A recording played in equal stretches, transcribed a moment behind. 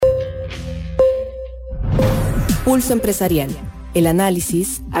Pulso Empresarial. El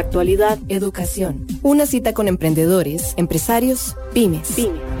análisis, actualidad, educación. Una cita con emprendedores, empresarios, pymes.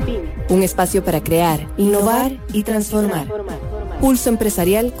 Un espacio para crear, innovar y transformar. Pulso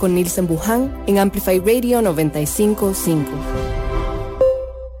Empresarial con Nilsen Buján en Amplify Radio 95.5.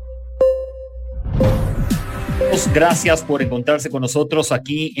 Gracias por encontrarse con nosotros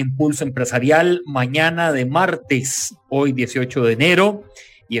aquí en Pulso Empresarial, mañana de martes, hoy 18 de enero,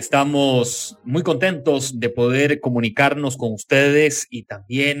 y estamos muy contentos de poder comunicarnos con ustedes y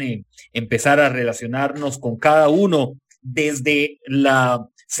también empezar a relacionarnos con cada uno desde la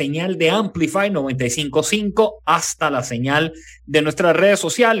señal de Amplify 95.5 hasta la señal de nuestras redes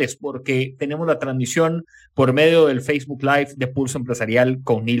sociales, porque tenemos la transmisión por medio del Facebook Live de Pulso Empresarial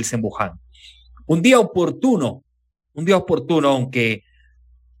con Nilsen Buján. Un día oportuno, aunque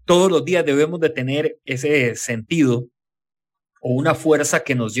todos los días debemos de tener ese sentido o una fuerza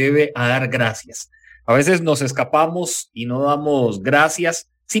que nos lleve a dar gracias. A veces nos escapamos y no damos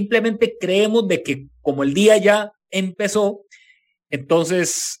gracias, simplemente creemos de que como el día ya empezó,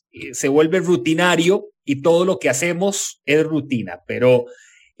 entonces se vuelve rutinario y todo lo que hacemos es rutina, pero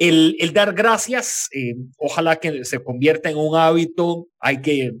el dar gracias, ojalá que se convierta en un hábito, hay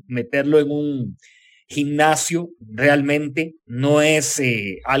que meterlo en un gimnasio, realmente no es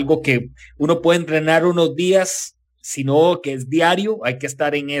algo que uno puede entrenar unos días, sino que es diario, hay que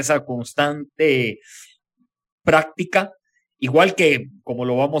estar en esa constante práctica, igual que como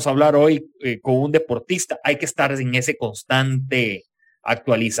lo vamos a hablar hoy con un deportista, hay que estar en ese constante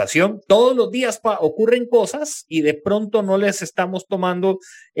actualización. Todos los días ocurren cosas y de pronto no les estamos tomando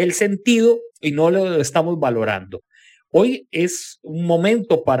el sentido y no lo estamos valorando. Hoy es un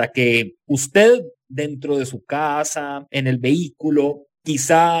momento para que usted dentro de su casa, en el vehículo,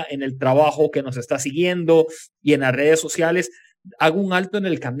 quizá en el trabajo que nos está siguiendo y en las redes sociales, haga un alto en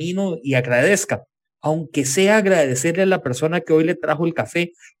el camino y agradezca, aunque sea agradecerle a la persona que hoy le trajo el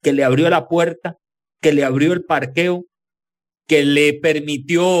café, que le abrió la puerta, que le abrió el parqueo, que le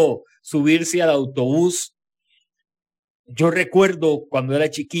permitió subirse al autobús. Yo recuerdo cuando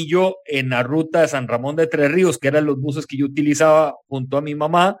era chiquillo en la ruta de San Ramón de Tres Ríos, que eran los buses que yo utilizaba junto a mi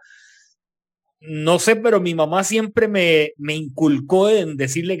mamá. No sé, pero mi mamá siempre me inculcó en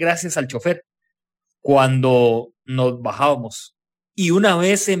decirle gracias al chofer cuando nos bajábamos. Y una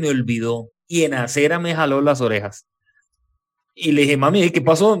vez se me olvidó y en acera me jaló las orejas. Y le dije, mami, ¿qué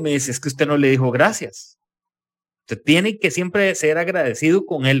pasó? Me dice, es que usted no le dijo gracias. Usted tiene que siempre ser agradecido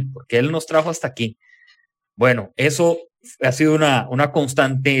con él porque él nos trajo hasta aquí. Bueno, eso ha sido una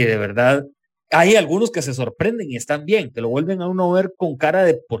constante, de verdad. Hay algunos que se sorprenden y están bien, que lo vuelven a uno ver con cara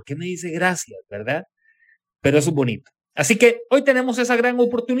de ¿por qué me dice gracias? ¿Verdad? Pero eso es bonito. Así que hoy tenemos esa gran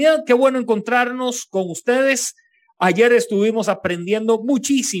oportunidad. Qué bueno encontrarnos con ustedes. Ayer estuvimos aprendiendo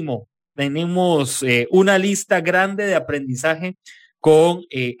muchísimo. Tenemos una lista grande de aprendizaje con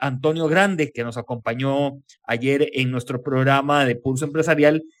Antonio Grande, que nos acompañó ayer en nuestro programa de Pulso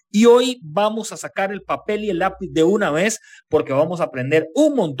Empresarial. Y hoy vamos a sacar el papel y el lápiz de una vez porque vamos a aprender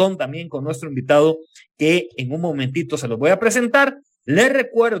un montón también con nuestro invitado que en un momentito se los voy a presentar. Les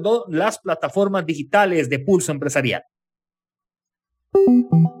recuerdo las plataformas digitales de Pulso Empresarial.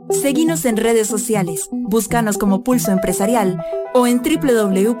 Seguinos en redes sociales, búscanos como Pulso Empresarial o en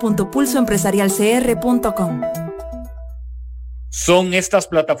www.pulsoempresarialcr.com. Son estas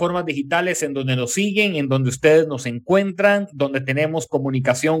plataformas digitales en donde nos siguen, en donde ustedes nos encuentran, donde tenemos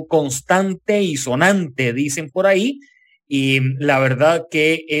comunicación constante y sonante, dicen por ahí. Y la verdad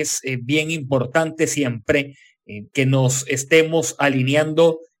que es bien importante siempre que nos estemos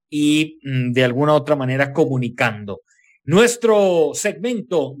alineando y de alguna u otra manera comunicando. Nuestro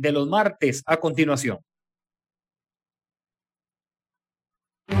segmento de los martes a continuación.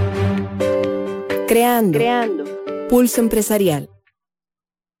 Creando. Pulso Empresarial.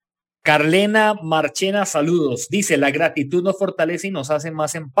 Carlena Marchena, saludos. Dice, la gratitud nos fortalece y nos hace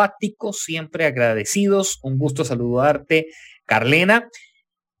más empáticos, siempre agradecidos. Un gusto saludarte, Carlena.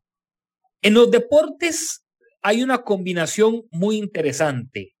 En los deportes hay una combinación muy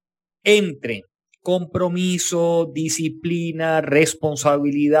interesante entre compromiso, disciplina,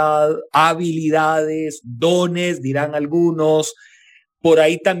 responsabilidad, habilidades, dones, dirán algunos. Por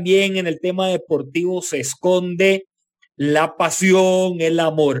ahí también en el tema deportivo se esconde la pasión, el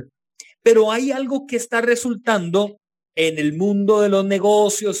amor. Pero hay algo que está resultando en el mundo de los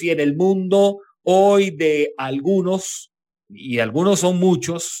negocios y en el mundo hoy de algunos, y algunos son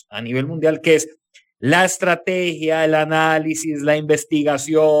muchos a nivel mundial, que es la estrategia, el análisis, la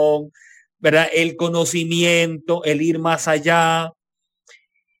investigación, ¿verdad? El conocimiento, el ir más allá.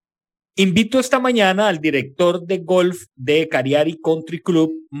 Invito esta mañana al director de golf de Cariari Country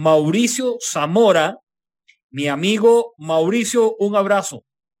Club, Mauricio Zamora, Mi amigo Mauricio, un abrazo.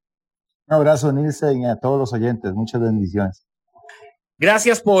 Un abrazo, Nilsen, y a todos los oyentes. Muchas bendiciones.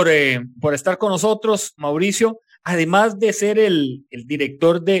 Gracias por estar con nosotros, Mauricio. Además de ser el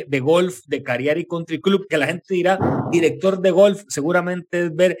director de golf de Cariari Country Club, que la gente dirá director de golf, seguramente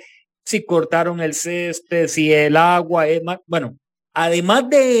es ver si cortaron el césped, si el agua es más. Bueno, además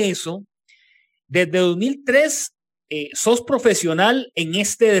de eso, desde 2003 sos profesional en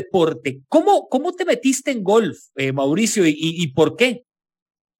este deporte. ¿Cómo te metiste en golf, Mauricio, y por qué?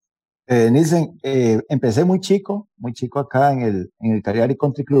 Nilsen, empecé muy chico acá en el Cariari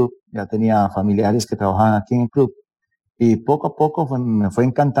Country Club. Ya tenía familiares que trabajaban aquí en el club. Y poco a poco me fue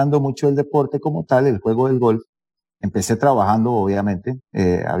encantando mucho el deporte como tal, el juego del golf. Empecé trabajando, obviamente,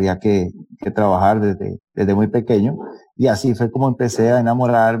 había que trabajar desde muy pequeño. Y así fue como empecé a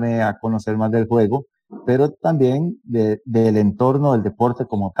enamorarme, a conocer más del juego, pero también del entorno del deporte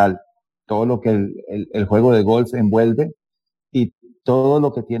como tal. Todo lo que el juego de golf envuelve y todo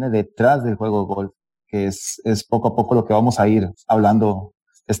lo que tiene detrás del juego de golf, que es poco a poco lo que vamos a ir hablando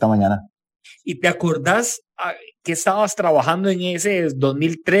esta mañana. ¿Y te acordás que estabas trabajando en ese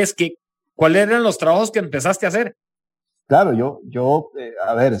 2003? ¿Cuáles eran los trabajos que empezaste a hacer? Claro,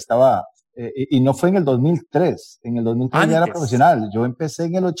 a ver, estaba, y no fue en el 2003, en el 2003 ya era profesional. Yo empecé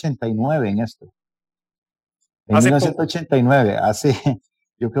en el 89 en esto. En 1989,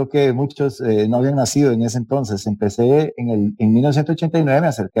 yo creo que muchos no habían nacido en ese entonces. Empecé en 1989, me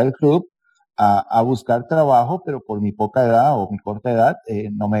acerqué al club a buscar trabajo, pero por mi poca edad o mi corta edad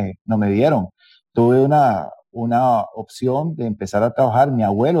no me dieron. Tuve una opción de empezar a trabajar. Mi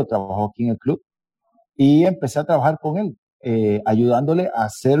abuelo trabajó aquí en el club y empecé a trabajar con él, ayudándole a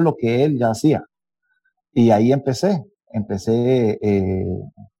hacer lo que él ya hacía. Y ahí empecé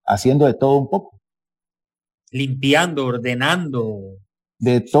haciendo de todo un poco. Limpiando, ordenando.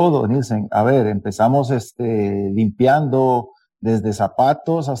 De todo, Nielsen. A ver, empezamos limpiando desde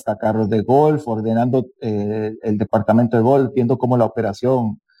zapatos hasta carros de golf, ordenando el departamento de golf, viendo cómo la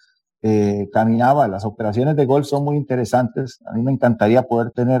operación caminaba. Las operaciones de golf son muy interesantes. A mí me encantaría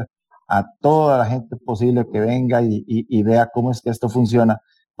poder tener a toda la gente posible que venga y vea cómo es que esto funciona,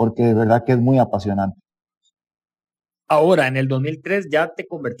 porque de verdad que es muy apasionante. Ahora, en el 2003 ya te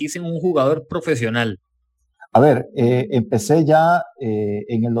convertiste en un jugador profesional. A ver, empecé ya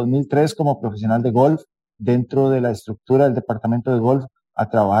en el 2003 como profesional de golf dentro de la estructura del departamento de golf a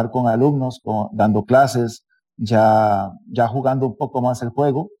trabajar con alumnos, dando clases, ya jugando un poco más el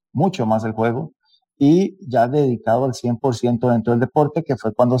juego, mucho más el juego, y ya dedicado al 100% dentro del deporte, que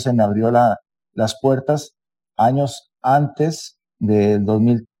fue cuando se me abrió las puertas años antes del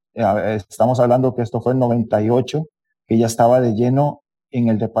 2000. Estamos hablando que esto fue en 98, que ya estaba de lleno en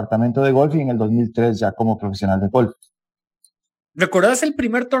el departamento de golf y en el 2003 ya como profesional de golf. ¿Recordás el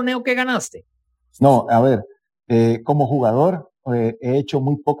primer torneo que ganaste? No, a ver, como jugador he hecho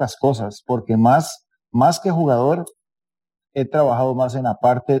muy pocas cosas porque más que jugador he trabajado más en la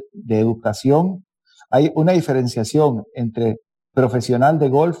parte de educación. Hay una diferenciación entre profesional de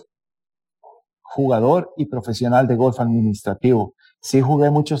golf, jugador y profesional de golf administrativo. Sí jugué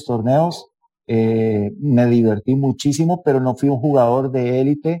muchos torneos, me divertí muchísimo, pero no fui un jugador de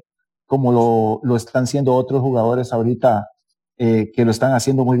élite como lo están siendo otros jugadores ahorita que lo están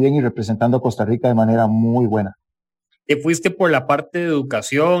haciendo muy bien y representando a Costa Rica de manera muy buena. Te fuiste por la parte de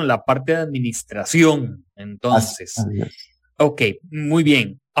educación, la parte de administración, entonces. Así es. Ok, muy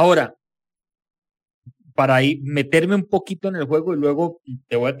bien. Ahora, para meterme un poquito en el juego y luego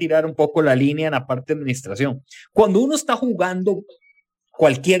te voy a tirar un poco la línea en la parte de administración. Cuando uno está jugando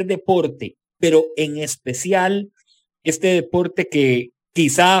cualquier deporte, pero en especial este deporte que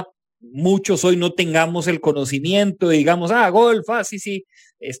quizá muchos hoy no tengamos el conocimiento, digamos, golf, sí,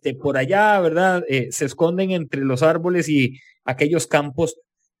 por allá, ¿verdad? Se esconden entre los árboles y aquellos campos.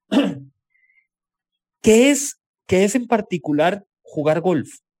 ¿Qué es en particular jugar golf?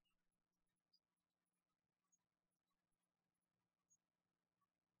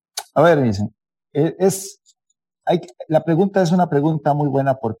 A ver, dicen, la pregunta es una pregunta muy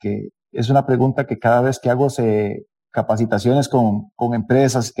buena porque es una pregunta que cada vez que hago capacitaciones con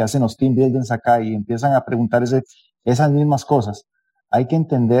empresas que hacen los team buildings acá y empiezan a preguntar esas mismas cosas, hay que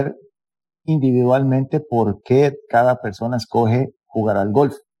entender individualmente por qué cada persona escoge jugar al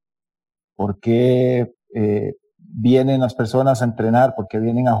golf, por qué vienen las personas a entrenar, por qué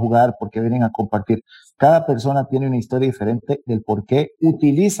vienen a jugar, por qué vienen a compartir. Cada persona tiene una historia diferente del por qué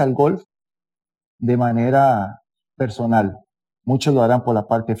utiliza el golf de manera personal. Muchos lo harán por la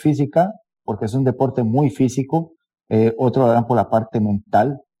parte física, porque es un deporte muy físico, otros lo harán por la parte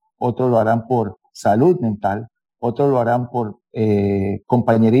mental, otros lo harán por salud mental, otros lo harán por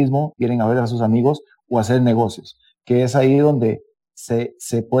compañerismo, quieren a ver a sus amigos, o hacer negocios, que es ahí donde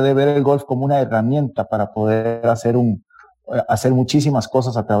se puede ver el golf como una herramienta para poder hacer muchísimas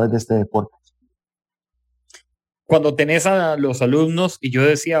cosas a través de este deporte. Cuando tenés a los alumnos, y yo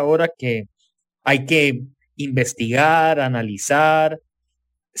decía ahora que hay que investigar, analizar,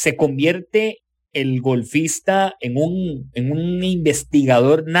 se convierte el golfista en un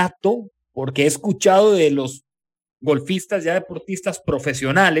investigador nato, porque he escuchado de los golfistas ya deportistas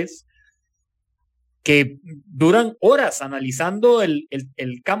profesionales que duran horas analizando el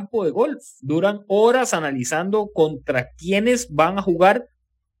campo de golf, duran horas analizando contra quiénes van a jugar,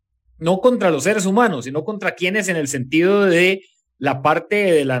 no contra los seres humanos, sino contra quiénes en el sentido de la parte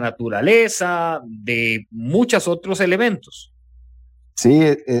de la naturaleza, de muchos otros elementos. Sí,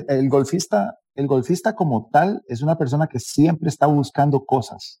 el golfista como tal es una persona que siempre está buscando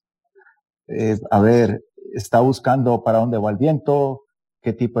cosas. A ver, está buscando para dónde va el viento,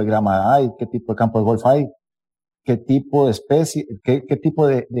 qué tipo de grama hay, qué tipo de campo de golf hay, qué tipo de especie, qué tipo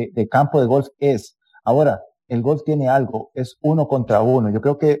de campo de golf es. Ahora, el golf tiene algo, es uno contra uno. Yo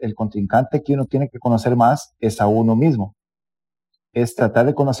creo que el contrincante que uno tiene que conocer más es a uno mismo. Es tratar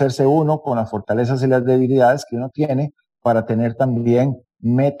de conocerse uno con las fortalezas y las debilidades que uno tiene para tener también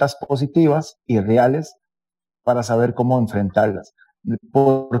metas positivas y reales para saber cómo enfrentarlas.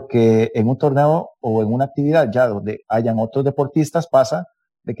 Porque en un torneo o en una actividad ya donde hayan otros deportistas pasa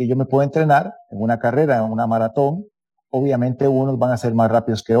de que yo me puedo entrenar en una carrera, en una maratón, obviamente unos van a ser más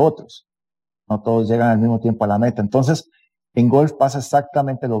rápidos que otros. No todos llegan al mismo tiempo a la meta. Entonces, en golf pasa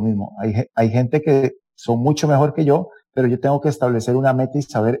exactamente lo mismo. Hay gente que son mucho mejor que yo, pero yo tengo que establecer una meta y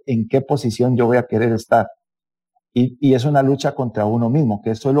saber en qué posición yo voy a querer estar. Y es una lucha contra uno mismo,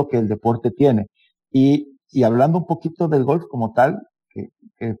 que eso es lo que el deporte tiene. Y hablando un poquito del golf como tal,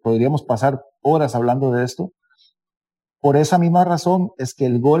 que podríamos pasar horas hablando de esto, por esa misma razón es que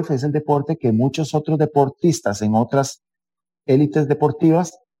el golf es el deporte que muchos otros deportistas en otras élites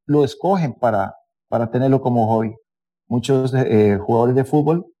deportivas lo escogen para tenerlo como hobby. Muchos jugadores de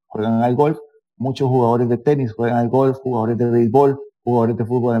fútbol juegan al golf, muchos jugadores de tenis juegan al golf, jugadores de béisbol, jugadores de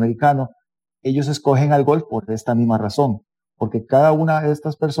fútbol americano. Ellos escogen al golf por esta misma razón, porque cada una de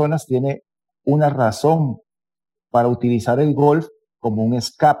estas personas tiene una razón para utilizar el golf como un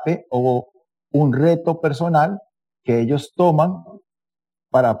escape o un reto personal que ellos toman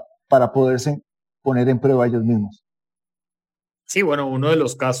para poderse poner en prueba ellos mismos. Sí, bueno, uno de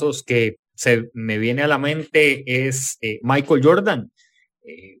los casos que se me viene a la mente es Michael Jordan,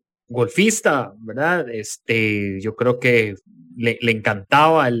 golfista, ¿verdad? Yo creo que le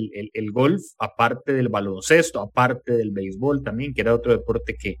encantaba el golf, aparte del baloncesto, aparte del béisbol también, que era otro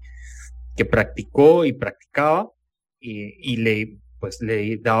deporte que practicó y practicaba y le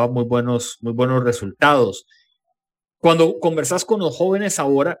daba muy buenos resultados. Cuando conversas con los jóvenes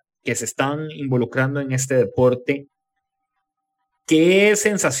ahora que se están involucrando en este deporte, ¿qué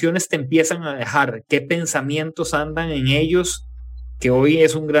sensaciones te empiezan a dejar? ¿Qué pensamientos andan en ellos? Que hoy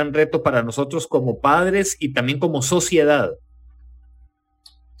es un gran reto para nosotros como padres y también como sociedad.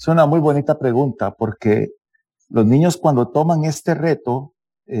 Es una muy bonita pregunta porque los niños cuando toman este reto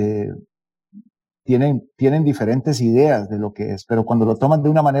tienen diferentes ideas de lo que es, pero cuando lo toman de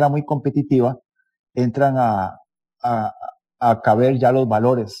una manera muy competitiva, entran a caber ya los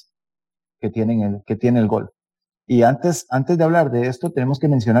valores que tiene el golf. Y antes de hablar de esto, tenemos que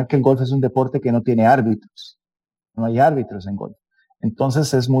mencionar que el golf es un deporte que no tiene árbitros. No hay árbitros en golf.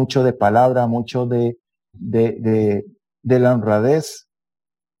 Entonces es mucho de palabra, mucho de la honradez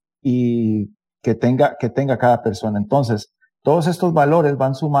y que tenga cada persona. Entonces, todos estos valores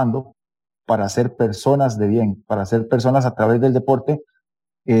van sumando para ser personas de bien, para ser personas a través del deporte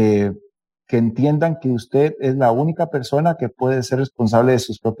que entiendan que usted es la única persona que puede ser responsable de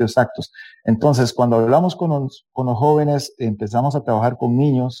sus propios actos. Entonces, cuando hablamos con los jóvenes, empezamos a trabajar con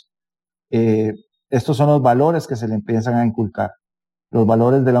niños, estos son los valores que se le empiezan a inculcar. Los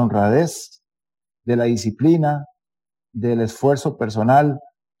valores de la honradez, de la disciplina, del esfuerzo personal,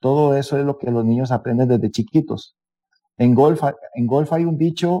 todo eso es lo que los niños aprenden desde chiquitos. En golf hay un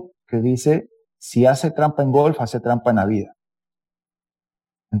dicho que dice, si hace trampa en golf, hace trampa en la vida.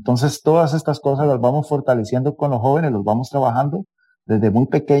 Entonces, todas estas cosas las vamos fortaleciendo con los jóvenes, los vamos trabajando desde muy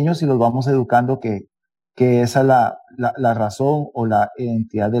pequeños y los vamos educando que esa es la razón o la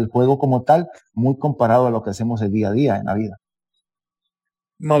identidad del juego como tal, muy comparado a lo que hacemos el día a día en la vida.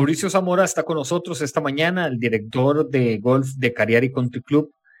 Mauricio Zamora está con nosotros esta mañana, el director de golf de Cariari Country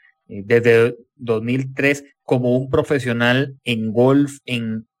Club, desde 2003 como un profesional en golf,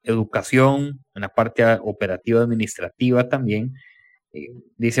 en educación, en la parte operativa administrativa también.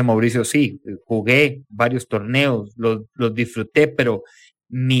 Dice Mauricio, sí, jugué varios torneos, los disfruté, pero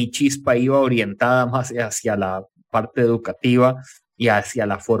mi chispa iba orientada más hacia la parte educativa y hacia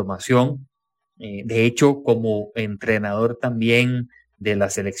la formación. De hecho, como entrenador también de la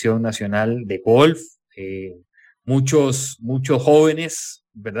selección nacional de golf, muchos jóvenes,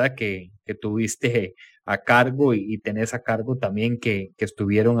 ¿verdad? Que tuviste a cargo y tenés a cargo también que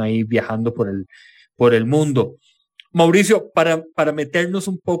estuvieron ahí viajando por el mundo. Mauricio, para meternos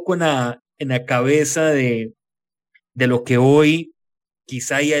un poco en la cabeza de lo que hoy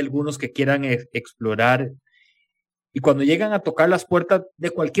quizá hay algunos que quieran explorar y cuando llegan a tocar las puertas de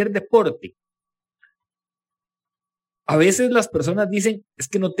cualquier deporte, a veces las personas dicen, es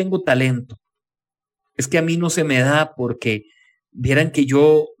que no tengo talento, es que a mí no se me da porque vieran que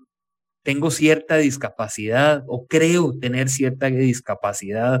yo tengo cierta discapacidad o creo tener cierta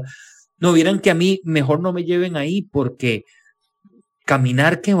discapacidad. No, vieran que a mí mejor no me lleven ahí porque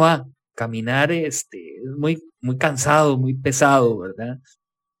caminar que va, caminar es muy cansado, muy pesado, ¿verdad?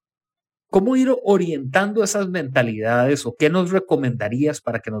 ¿Cómo ir orientando esas mentalidades o qué nos recomendarías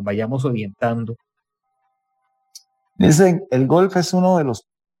para que nos vayamos orientando? Dicen, el golf es uno de los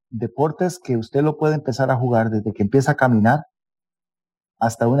deportes que usted lo puede empezar a jugar desde que empieza a caminar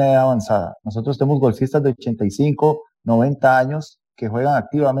hasta una edad avanzada. Nosotros tenemos golfistas de 85, 90 años que juegan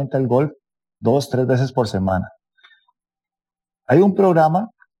activamente al golf 2-3 veces por semana. Hay un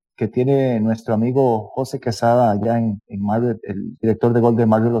programa que tiene nuestro amigo José Quesada allá en Marriott, el director de golf de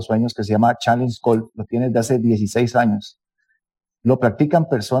Marriott Los Sueños, que se llama Challenge Golf. Lo tiene desde hace 16 años. Lo practican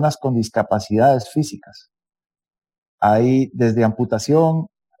personas con discapacidades físicas. Hay desde amputación,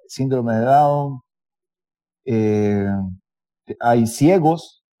 síndrome de Down, hay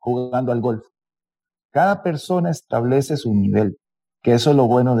ciegos jugando al golf. Cada persona establece su nivel, que eso es lo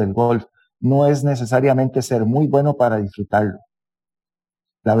bueno del golf. No es necesariamente ser muy bueno para disfrutarlo.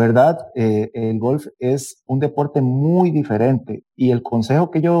 La verdad, el golf es un deporte muy diferente y el consejo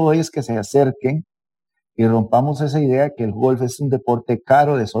que yo doy es que se acerquen y rompamos esa idea que el golf es un deporte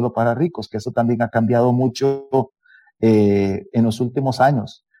caro de solo para ricos, que eso también ha cambiado mucho en los últimos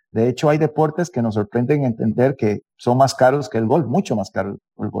años. De hecho, hay deportes que nos sorprenden entender que son más caros que el golf, mucho más caros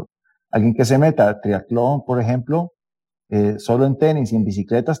que el golf. Alguien que se meta a triatlón, por ejemplo, solo en tenis y en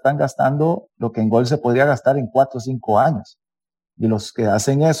bicicleta están gastando lo que en golf se podría gastar en 4 o 5 años. Y los que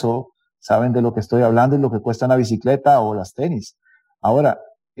hacen eso saben de lo que estoy hablando y lo que cuesta una bicicleta o las tenis. Ahora,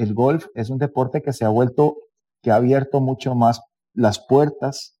 el golf es un deporte que que ha abierto mucho más las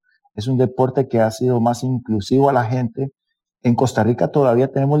puertas. Es un deporte que ha sido más inclusivo a la gente. En Costa Rica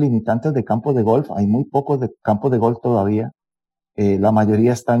todavía tenemos limitantes de campos de golf. Hay muy pocos de campos de golf todavía. La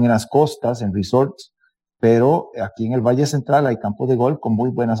mayoría están en las costas, en resorts, pero aquí en el Valle Central hay campos de golf con muy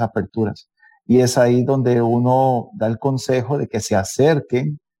buenas aperturas. Y es ahí donde uno da el consejo de que se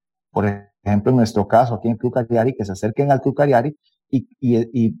acerquen, por ejemplo, en nuestro caso aquí en Club Cariari, que se acerquen al Club Cariari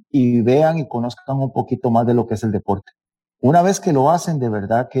y vean y conozcan un poquito más de lo que es el deporte. Una vez que lo hacen, de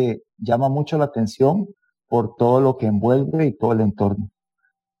verdad que llama mucho la atención por todo lo que envuelve y todo el entorno.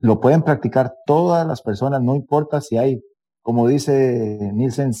 Lo pueden practicar todas las personas, no importa si hay, como dice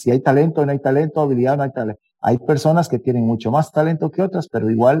Nielsen, si hay talento o no hay talento, habilidad o no hay talento. Hay personas que tienen mucho más talento que otras, pero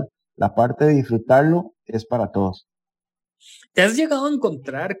igual la parte de disfrutarlo es para todos. ¿Te has llegado a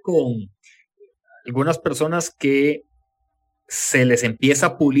encontrar con algunas personas que se les empieza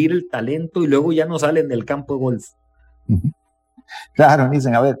a pulir el talento y luego ya no salen del campo de golf? Claro,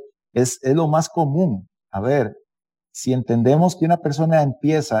 dicen, a ver, es lo más común. A ver, si entendemos que una persona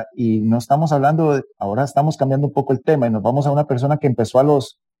empieza y no estamos hablando, ahora estamos cambiando un poco el tema y nos vamos a una persona que empezó a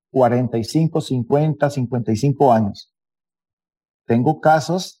los 45, 50, 55 años. Tengo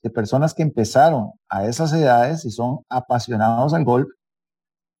casos de personas que empezaron a esas edades y son apasionados al golf,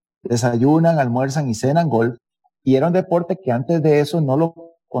 desayunan, almuerzan y cenan golf, y era un deporte que antes de eso no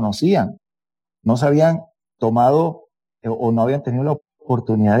lo conocían, no se habían tomado o no habían tenido la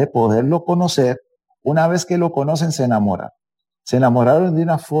oportunidad de poderlo conocer. Una vez que lo conocen, se enamoran. Se enamoraron de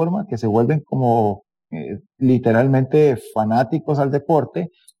una forma que se vuelven como literalmente fanáticos al deporte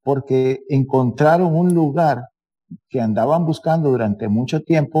porque encontraron un lugar que andaban buscando durante mucho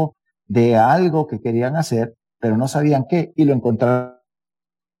tiempo de algo que querían hacer, pero no sabían qué, y lo encontraron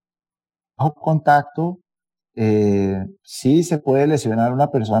bajo contacto. Sí se puede lesionar a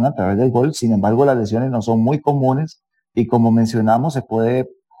una persona a través del golf, sin embargo las lesiones no son muy comunes y como mencionamos se puede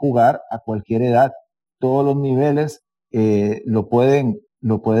jugar a cualquier edad, todos los niveles lo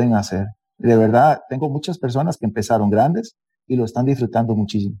pueden hacer. De verdad, tengo muchas personas que empezaron grandes y lo están disfrutando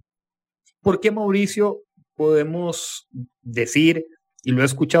muchísimo. ¿Por qué, Mauricio, podemos decir, y lo he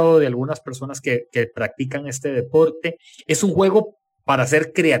escuchado de algunas personas que practican este deporte, es un juego para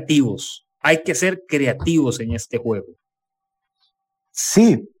ser creativos? Hay que ser creativos en este juego.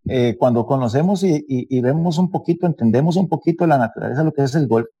 Sí, cuando conocemos y vemos un poquito, entendemos un poquito la naturaleza de lo que es el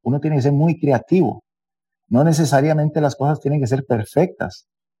golf, uno tiene que ser muy creativo. No necesariamente las cosas tienen que ser perfectas.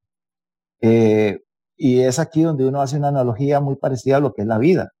 Y es aquí donde uno hace una analogía muy parecida a lo que es la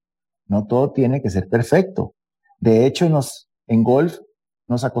vida. No todo tiene que ser perfecto. De hecho, en golf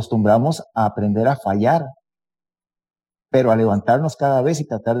nos acostumbramos a aprender a fallar, pero a levantarnos cada vez y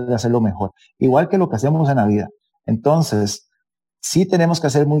tratar de hacerlo mejor, igual que lo que hacemos en la vida. Entonces, sí tenemos que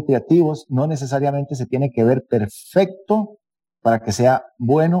ser muy creativos, no necesariamente se tiene que ver perfecto para que sea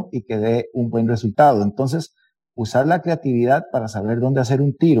bueno y que dé un buen resultado. Entonces, usar la creatividad para saber dónde hacer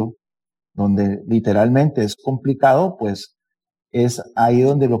un tiro, donde literalmente es complicado, pues es ahí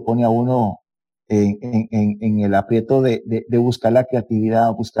donde lo pone a uno en el aprieto de buscar la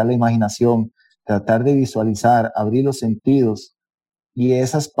creatividad, buscar la imaginación, tratar de visualizar, abrir los sentidos. Y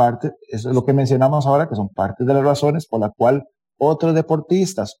esas partes, eso es lo que mencionamos ahora, que son partes de las razones por la cual otros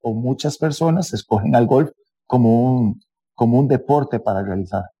deportistas o muchas personas escogen al golf como un deporte para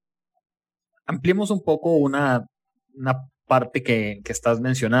realizar. Ampliemos un poco una parte que estás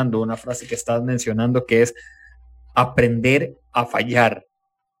mencionando, una frase que estás mencionando, que es aprender a fallar.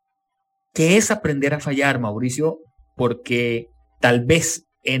 ¿Qué es aprender a fallar, Mauricio? Porque tal vez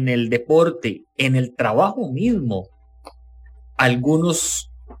en el deporte, en el trabajo mismo, algunos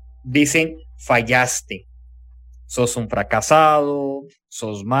dicen fallaste, sos un fracasado,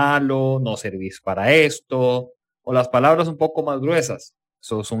 sos malo, no servís para esto, o las palabras un poco más gruesas,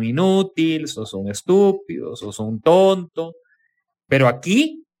 sos un inútil, sos un estúpido, sos un tonto. Pero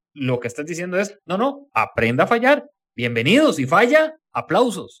aquí lo que estás diciendo es, no, aprenda a fallar. Bienvenidos, si falla,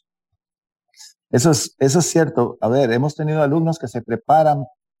 aplausos. Eso es cierto. A ver, hemos tenido alumnos que se preparan,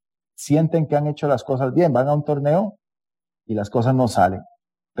 sienten que han hecho las cosas bien, van a un torneo y las cosas no salen.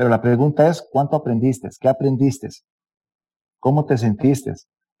 Pero la pregunta es, ¿cuánto aprendiste? ¿Qué aprendiste? ¿Cómo te sentiste?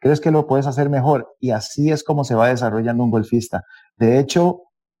 ¿Crees que lo puedes hacer mejor? Y así es como se va desarrollando un golfista. De hecho,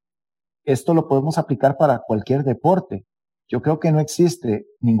 esto lo podemos aplicar para cualquier deporte. Yo creo que no existe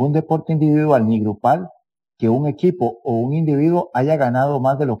ningún deporte individual ni grupal que un equipo o un individuo haya ganado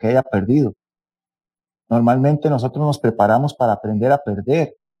más de lo que haya perdido. Normalmente nosotros nos preparamos para aprender a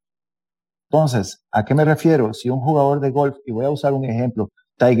perder. Entonces, ¿a qué me refiero? Si un jugador de golf, y voy a usar un ejemplo,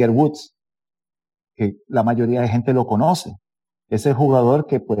 Tiger Woods, que la mayoría de gente lo conoce, es el jugador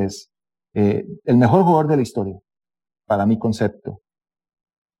que pues, el mejor jugador de la historia, para mi concepto.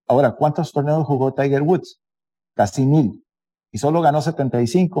 Ahora, ¿cuántos torneos jugó Tiger Woods? Casi 1000. Y solo ganó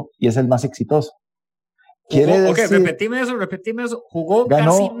 75 y es el más exitoso. Quiere decir, repetime eso. Jugó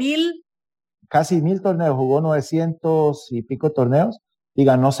ganó casi 1000 torneos, jugó 900 y pico torneos y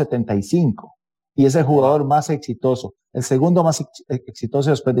ganó 75. Y es el jugador más exitoso, el segundo más exitoso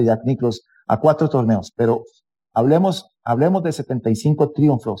después de Jack Nicklaus a 4 torneos. Pero hablemos de 75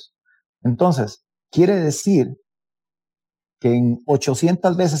 triunfos. Entonces, quiere decir que en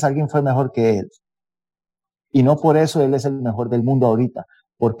 800 veces alguien fue mejor que él. Y no por eso él es el mejor del mundo ahorita.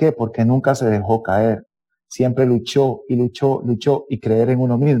 ¿Por qué? Porque nunca se dejó caer. Siempre luchó y creer en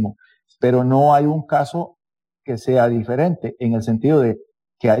uno mismo. Pero no hay un caso que sea diferente en el sentido de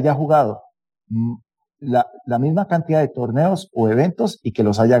que haya jugado la misma cantidad de torneos o eventos y que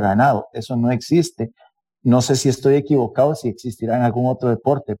los haya ganado. Eso no existe. No sé si estoy equivocado, si existirá en algún otro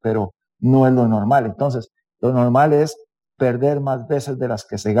deporte, pero no es lo normal. Entonces, lo normal es perder más veces de las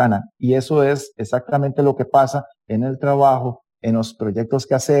que se ganan. Y eso es exactamente lo que pasa en el trabajo, en los proyectos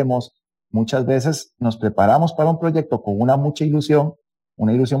que hacemos. Muchas veces nos preparamos para un proyecto con una ilusión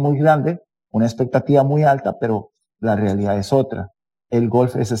muy grande, una expectativa muy alta, pero la realidad es otra. El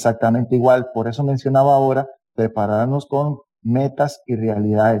golf es exactamente igual. Por eso mencionaba ahora prepararnos con metas y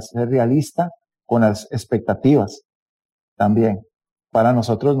realidades, ser realista con las expectativas también, para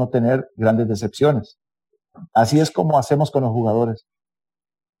nosotros no tener grandes decepciones. Así es como hacemos con los jugadores.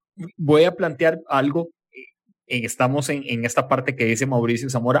 Voy a plantear algo. Estamos en esta parte que dice Mauricio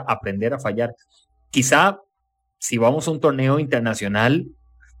Zamora, aprender a fallar. Quizá si vamos a un torneo internacional,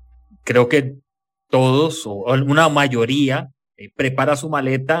 creo que todos o una mayoría prepara su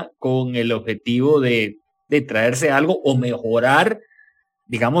maleta con el objetivo de traerse algo o mejorar,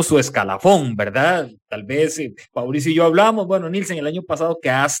 digamos, su escalafón, ¿verdad? Tal vez Mauricio y yo hablamos, bueno, Nilsen, el año pasado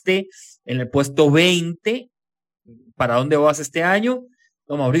quedaste en el puesto 20, ¿para dónde vas este año?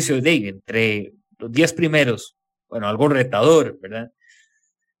 No, Mauricio, David, entre los 10 primeros, bueno, algo retador, ¿verdad?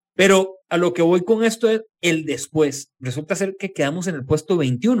 Pero a lo que voy con esto es el después. Resulta ser que quedamos en el puesto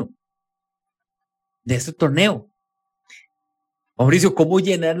 21 de este torneo. Mauricio, ¿cómo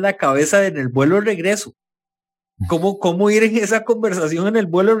llenar la cabeza en el vuelo de regreso? ¿Cómo ir en esa conversación en el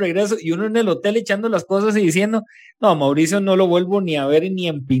vuelo de regreso y uno en el hotel echando las cosas y diciendo, no, Mauricio no lo vuelvo ni a ver ni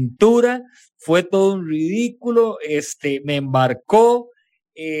en pintura, fue todo un ridículo, me embarcó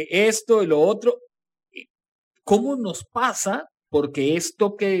esto y lo otro? ¿Cómo nos pasa? Porque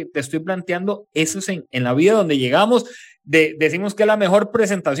esto que te estoy planteando, eso es en la vida donde llegamos, decimos que es la mejor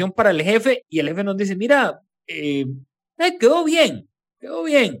presentación para el jefe y el jefe nos dice, mira, quedó bien,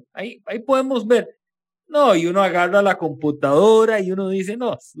 ahí podemos ver. No, y uno agarra la computadora y uno dice,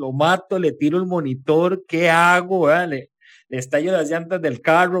 no, lo mato, le tiro el monitor, ¿qué hago? Le estallo las llantas del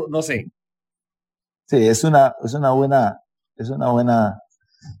carro, no sé. Sí, es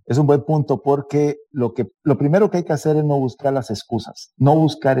un buen punto, porque lo primero que hay que hacer es no buscar las excusas, no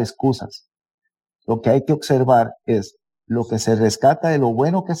buscar excusas. Lo que hay que observar es lo que se rescata de lo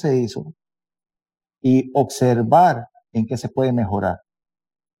bueno que se hizo y observar en qué se puede mejorar.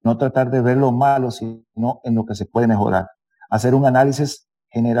 No tratar de ver lo malo, sino en lo que se puede mejorar. Hacer un análisis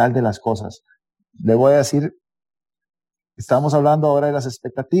general de las cosas. Le voy a decir, estamos hablando ahora de las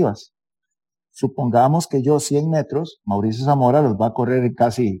expectativas. Supongamos que yo 100 metros, Mauricio Zamora los va a correr en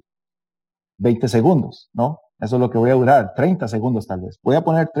casi 20 segundos, ¿no? Eso es lo que voy a durar, 30 segundos tal vez. Voy a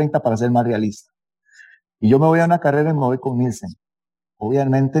poner 30 para ser más realista. Y yo me voy a una carrera y me voy con Nielsen.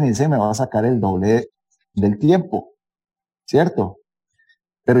 Obviamente Nielsen me va a sacar el doble del tiempo, ¿cierto?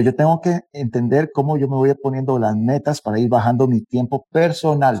 Pero yo tengo que entender cómo yo me voy poniendo las metas para ir bajando mi tiempo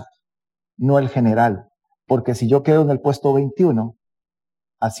personal, no el general. Porque si yo quedo en el puesto 21,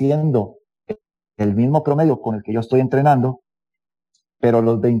 haciendo el mismo promedio con el que yo estoy entrenando, pero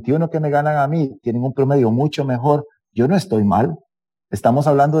los 21 que me ganan a mí tienen un promedio mucho mejor, yo no estoy mal. Estamos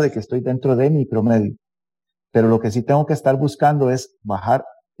hablando de que estoy dentro de mi promedio. Pero lo que sí tengo que estar buscando es bajar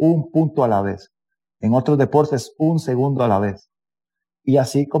un punto a la vez. En otros deportes, un segundo a la vez. Y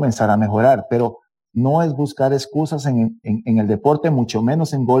así comenzar a mejorar. Pero no es buscar excusas en el deporte, mucho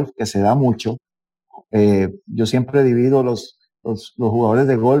menos en golf, que se da mucho. Yo siempre divido los jugadores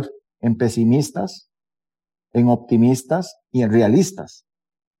de golf en pesimistas, en optimistas y en realistas.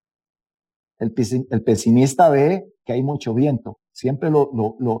 El pesimista ve que hay mucho viento. Siempre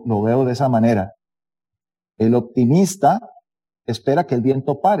lo veo de esa manera. El optimista espera que el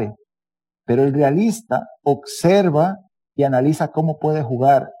viento pare, pero el realista observa y analiza cómo puede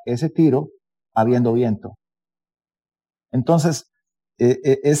jugar ese tiro habiendo viento. Entonces,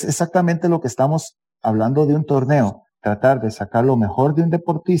 es exactamente lo que estamos hablando de un torneo, tratar de sacar lo mejor de un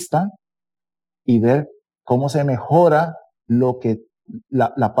deportista y ver cómo se mejora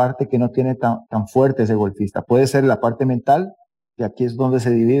la parte que no tiene tan fuerte ese golfista. Puede ser la parte mental, que aquí es donde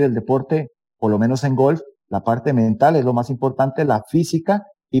se divide el deporte, por lo menos en golf. La parte mental es lo más importante, la física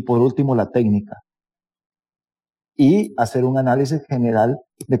y por último la técnica. Y hacer un análisis general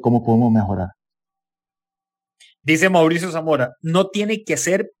de cómo podemos mejorar. Dice Mauricio Zamora, no tiene que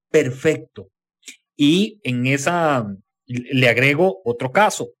ser perfecto. Y en esa le agrego otro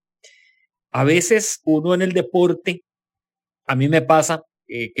caso. A veces uno en el deporte, a mí me pasa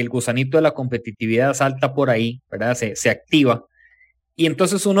que el gusanito de la competitividad salta por ahí, ¿verdad? Se activa. Y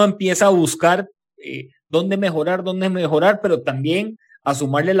entonces uno empieza a buscar dónde mejorar, pero también a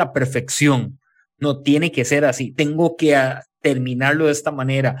sumarle la perfección. No tiene que ser así. Tengo que terminarlo de esta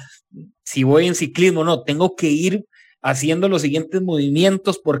manera. Si voy en ciclismo, no, tengo que ir haciendo los siguientes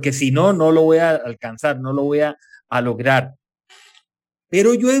movimientos porque si no, no lo voy a alcanzar, no lo voy a lograr.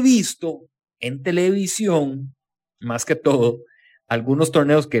 Pero yo he visto en televisión, más que todo, algunos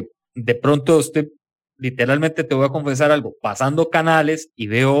torneos que de pronto literalmente te voy a confesar algo, pasando canales y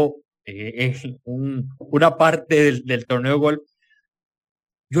veo una parte del torneo de golf.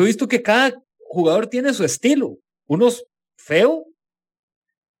 Yo he visto que cada jugador tiene su estilo, unos feo,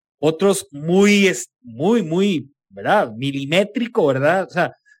 otros muy, ¿verdad? Milimétrico, ¿verdad? O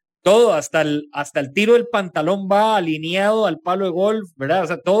sea, todo, hasta el tiro del pantalón va alineado al palo de golf, ¿verdad? O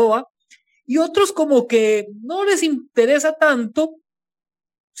sea, todo va. Y otros como que no les interesa tanto,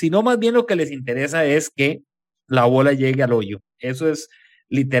 sino más bien lo que les interesa es que la bola llegue al hoyo. Eso es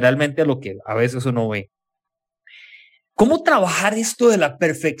literalmente lo que a veces uno ve. ¿Cómo trabajar esto de la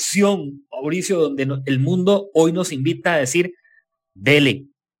perfección, Mauricio, donde el mundo hoy nos invita a decir, dele,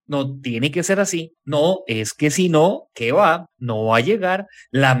 no tiene que ser así, no, es que si no, ¿qué va? No va a llegar,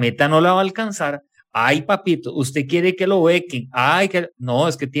 la meta no la va a alcanzar. Ay, papito, usted quiere que lo bequen. Ay, no,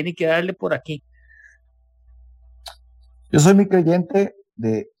 es que tiene que darle por aquí. Yo soy muy creyente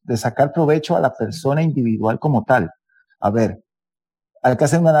de sacar provecho a la persona individual como tal. A ver, hay que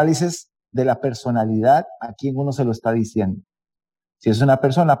hacer un análisis de la personalidad a quien uno se lo está diciendo. Si es una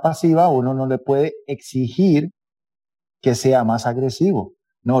persona pasiva, uno no le puede exigir que sea más agresivo.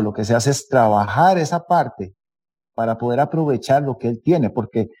 No, lo que se hace es trabajar esa parte para poder aprovechar lo que él tiene,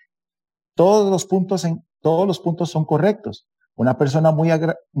 porque todos los puntos son correctos. Una persona muy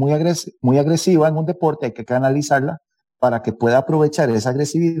agresiva en un deporte hay que canalizarla para que pueda aprovechar esa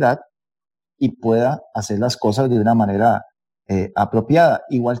agresividad y pueda hacer las cosas de una manera apropiada,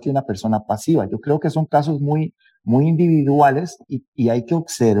 igual que una persona pasiva. Yo creo que son casos muy individuales y hay que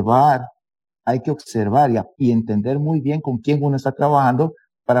observar y entender muy bien con quién uno está trabajando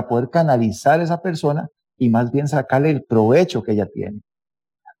para poder canalizar a esa persona y más bien sacarle el provecho que ella tiene.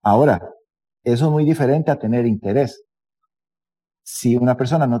 Ahora, eso es muy diferente a tener interés. Si una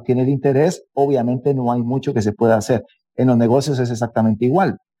persona no tiene el interés, obviamente no hay mucho que se pueda hacer. En los negocios es exactamente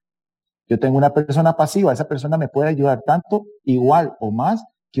igual. Yo tengo una persona pasiva, esa persona me puede ayudar tanto, igual o más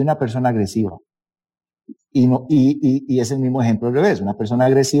que una persona agresiva. Y es el mismo ejemplo al revés. Una persona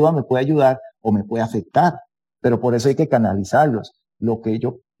agresiva me puede ayudar o me puede afectar, pero por eso hay que canalizarlos. Lo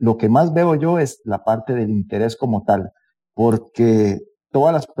que más veo yo es la parte del interés como tal, porque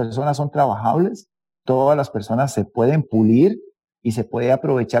todas las personas son trabajables, todas las personas se pueden pulir y se puede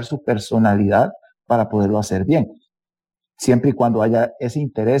aprovechar su personalidad para poderlo hacer bien, siempre y cuando haya ese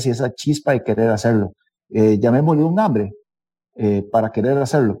interés y esa chispa de querer hacerlo. Llamémosle un hambre para querer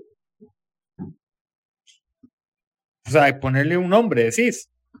hacerlo. O sea, ponerle un nombre, decís.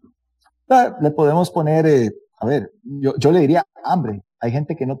 Le podemos poner, yo le diría hambre. Hay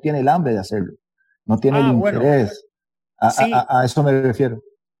gente que no tiene el hambre de hacerlo, no tiene el interés. Bueno, sí. A eso me refiero.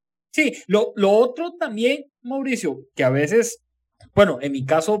 Sí, lo otro también, Mauricio, que a veces, bueno, en mi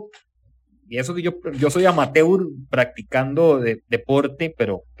caso, y eso que yo soy amateur practicando deporte,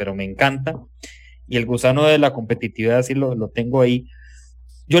 pero me encanta, y el gusano de la competitividad sí lo tengo ahí.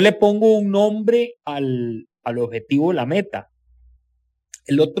 Yo le pongo un nombre al objetivo, la meta.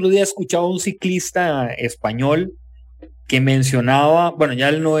 El otro día escuchaba a un ciclista español que mencionaba, bueno, ya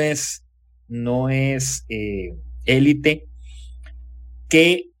él no es élite,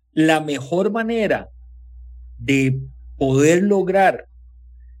 que la mejor manera de poder lograr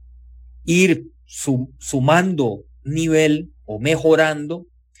ir sumando nivel o mejorando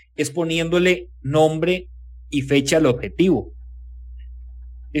es poniéndole nombre y fecha al objetivo.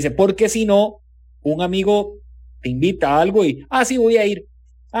 Dice, porque si no, un amigo te invita a algo y, sí voy a ir,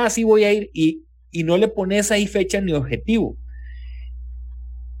 y no le pones ahí fecha ni objetivo.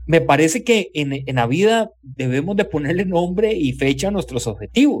 Me parece que en la vida debemos de ponerle nombre y fecha a nuestros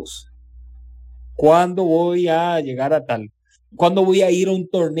objetivos. ¿Cuándo voy a llegar a tal? ¿Cuándo voy a ir a un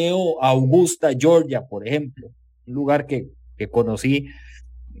torneo a Augusta, Georgia, por ejemplo? Un lugar que conocí.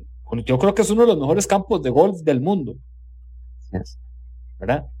 Yo creo que es uno de los mejores campos de golf del mundo. Yes.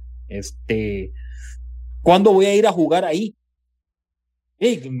 ¿Verdad? ¿Cuándo voy a ir a jugar ahí?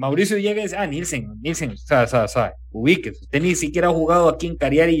 Mauricio llega y dice, Nielsen, ubíquese. Usted ni siquiera ha jugado aquí en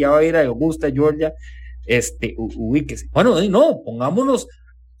Cariari y ya va a ir a Augusta, Georgia. Ubíquese. Bueno, no,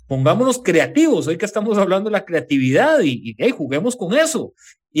 pongámonos creativos. Hoy que estamos hablando de la creatividad y juguemos con eso.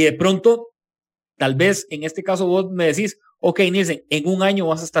 Y de pronto, tal vez en este caso vos me decís, ok, Nielsen, en un año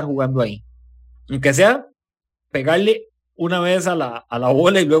vas a estar jugando ahí. Aunque sea pegarle una vez a la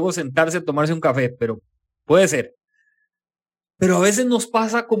bola y luego sentarse a tomarse un café, pero puede ser. Pero a veces nos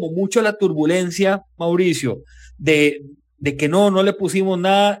pasa como mucho la turbulencia, Mauricio, de que no le pusimos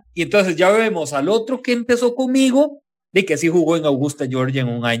nada y entonces ya vemos al otro que empezó conmigo de que sí jugó en Augusta, Georgia en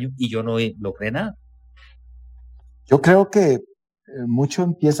un año y yo no logré nada. Yo creo que mucho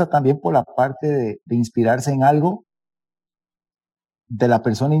empieza también por la parte de inspirarse en algo de la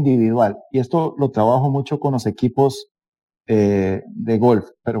persona individual. Y esto lo trabajo mucho con los equipos de golf,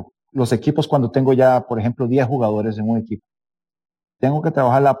 pero los equipos cuando tengo ya, por ejemplo, 10 jugadores en un equipo, tengo que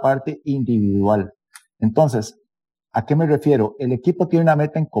trabajar la parte individual. Entonces, ¿a qué me refiero? El equipo tiene una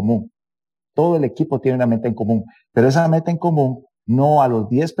meta en común. Todo el equipo tiene una meta en común, pero esa meta en común no a los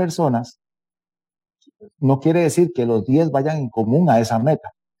 10 personas, no quiere decir que los 10 vayan en común a esa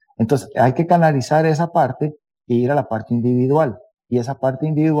meta. Entonces, hay que canalizar esa parte e ir a la parte individual. Y esa parte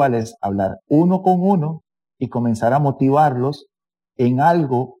individual es hablar uno con uno y comenzar a motivarlos en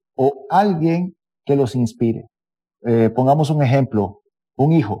algo o alguien que los inspire. Pongamos un ejemplo,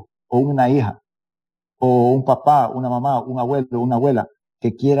 un hijo o una hija, o un papá, una mamá, un abuelo, una abuela,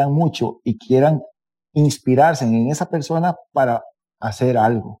 que quieran mucho y quieran inspirarse en esa persona para hacer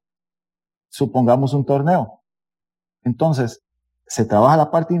algo. Supongamos un torneo. Entonces, se trabaja la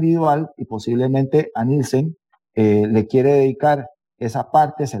parte individual y posiblemente a Nielsen le quiere dedicar esa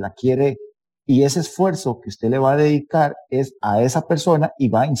parte, se la quiere, y ese esfuerzo que usted le va a dedicar es a esa persona y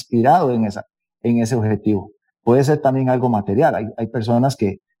va inspirado en ese objetivo. Puede ser también algo material. Hay personas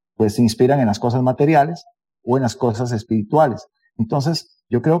que pues se inspiran en las cosas materiales o en las cosas espirituales. Entonces,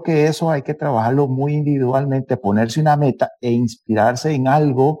 Yo creo que eso hay que trabajarlo muy individualmente, ponerse una meta e inspirarse en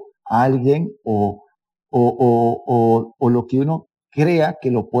algo, alguien o lo que uno crea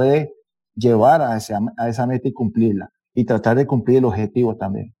que lo puede llevar a esa meta y cumplirla, y tratar de cumplir el objetivo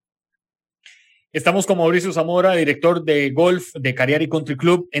también. Estamos con Mauricio Zamora, director de golf de Cariari Country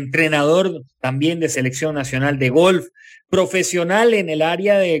Club, entrenador también de selección nacional de golf, profesional en el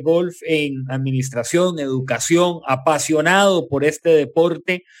área de golf en administración, educación, apasionado por este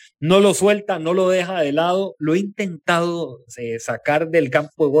deporte, no lo suelta, no lo deja de lado. Lo he intentado sacar del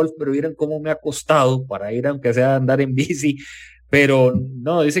campo de golf, pero miren cómo me ha costado para ir, aunque sea a andar en bici, pero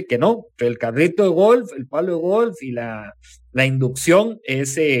no, dice que no, que el carrito de golf, el palo de golf y la inducción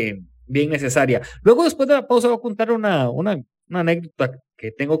es bien necesaria. Luego, después de la pausa, voy a contar una anécdota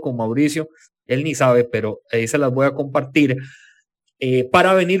que tengo con Mauricio. Él ni sabe, pero ahí se las voy a compartir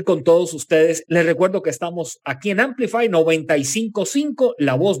para venir con todos ustedes. Les recuerdo que estamos aquí en Amplify 95.5,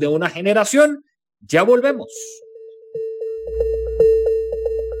 la voz de una generación. Ya volvemos.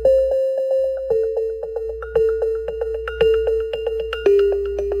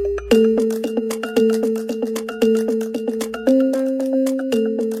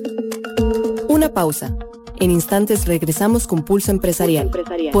 Una pausa. En instantes regresamos con Pulso Empresarial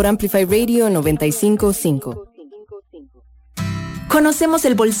por Amplify Radio 95.5. Conocemos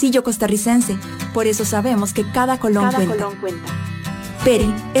el bolsillo costarricense, por eso sabemos que cada colón cuenta.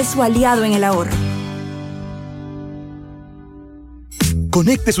 Peri es su aliado en el ahorro.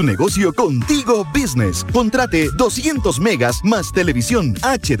 Conecte su negocio con Tigo Business. Contrate 200 megas más televisión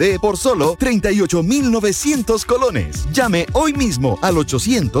HD por solo 38.900 colones. Llame hoy mismo al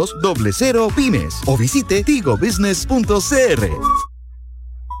 800-00 Pymes o visite tigobusiness.cr.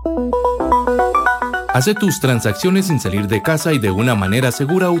 Hace tus transacciones sin salir de casa y de una manera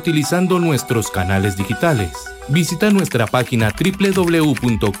segura utilizando nuestros canales digitales. Visita nuestra página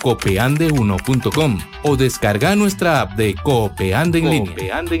www.copeande1.com o descarga nuestra app de Copeande en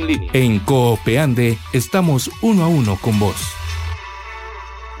línea. En Copeande estamos uno a uno con vos.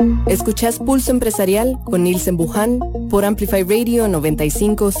 Escuchás Pulso Empresarial con Nilsen Buján por Amplify Radio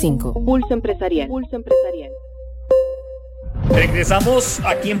 95.5. Pulso Empresarial. Regresamos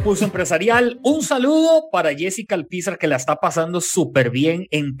aquí en Pulso Empresarial. Un saludo para Jessica Alpizar, que la está pasando súper bien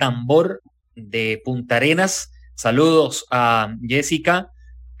en Tambor de Punta Arenas. Saludos a Jessica,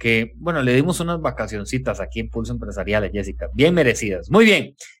 que bueno, le dimos unas vacacioncitas aquí en Pulso Empresarial a Jessica, bien merecidas. Muy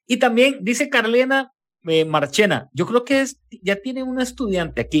bien. Y también dice Carlena Marchena, yo creo que ya tiene una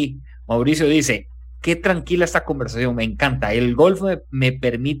estudiante aquí. Mauricio dice, qué tranquila esta conversación, me encanta. El golf me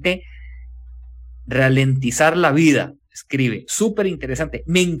permite ralentizar la vida. Escribe, súper interesante,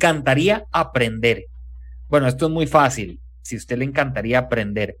 me encantaría aprender. Bueno, esto es muy fácil, si a usted le encantaría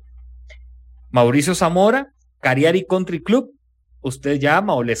aprender. Mauricio Zamora, Cariari Country Club, usted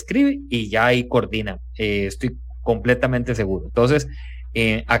llama o le escribe y ya ahí coordina, estoy completamente seguro. Entonces,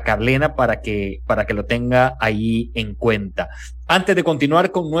 a Carlena para que lo tenga ahí en cuenta. Antes de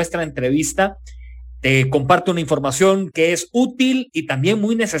continuar con nuestra entrevista, te comparto una información que es útil y también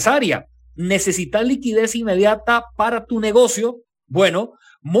muy necesaria. ¿Necesitas liquidez inmediata para tu negocio? Bueno,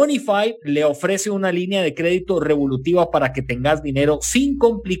 Monify le ofrece una línea de crédito revolutiva para que tengas dinero sin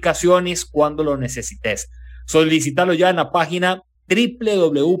complicaciones cuando lo necesites. Solicítalo ya en la página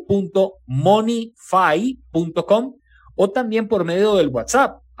www.monify.com o también por medio del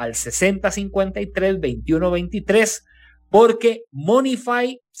WhatsApp al 6053-2123, porque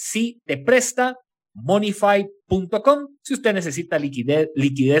Monify sí te presta. Monify.com si usted necesita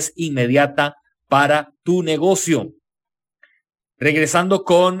liquidez inmediata para tu negocio. Regresando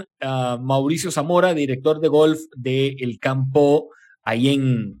con Mauricio Zamora, director de golf del campo ahí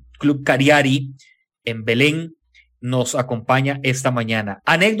en Club Cariari en Belén, nos acompaña esta mañana.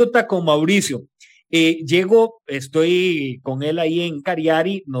 Anécdota con Mauricio. Estoy con él ahí en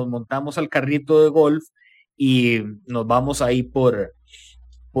Cariari, nos montamos al carrito de golf y nos vamos ahí por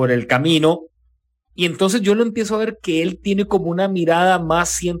el camino. Y entonces yo lo empiezo a ver que él tiene como una mirada más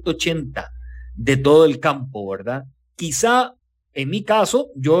 180 de todo el campo, ¿verdad? Quizá en mi caso,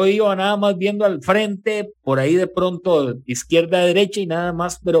 yo iba nada más viendo al frente, por ahí de pronto izquierda a derecha y nada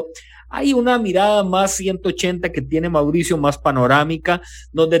más, pero hay una mirada más 180 que tiene Mauricio, más panorámica.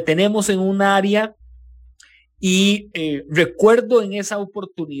 Nos detenemos en un área y recuerdo en esa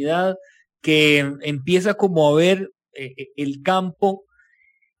oportunidad que empieza como a ver el campo.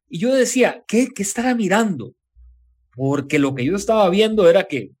 Y yo decía, ¿qué estará mirando? Porque lo que yo estaba viendo era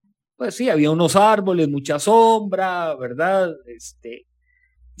que, pues sí, había unos árboles, mucha sombra, ¿verdad?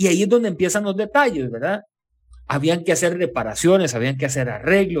 Y ahí es donde empiezan los detalles, ¿verdad? Habían que hacer reparaciones, habían que hacer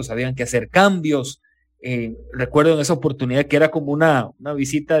arreglos, habían que hacer cambios. Recuerdo en esa oportunidad que era como una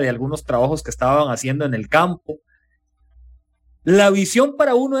visita de algunos trabajos que estaban haciendo en el campo. La visión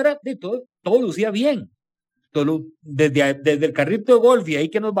para uno era de todo lucía bien. Desde el carrito de golf y ahí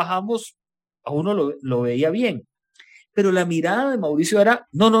que nos bajamos, a uno lo veía bien. Pero la mirada de Mauricio era,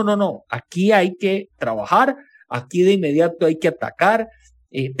 no, aquí hay que trabajar, aquí de inmediato hay que atacar,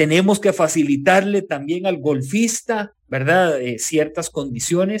 tenemos que facilitarle también al golfista, ¿verdad? Ciertas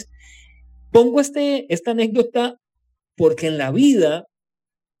condiciones. Pongo esta anécdota porque en la vida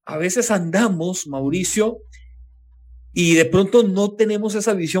a veces andamos, Mauricio, y de pronto no tenemos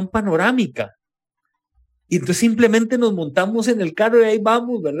esa visión panorámica. Y entonces simplemente nos montamos en el carro y ahí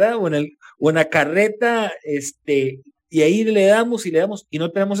vamos, ¿verdad? O en la carreta, y ahí le damos y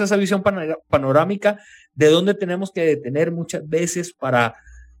no tenemos esa visión panorámica de dónde tenemos que detener muchas veces para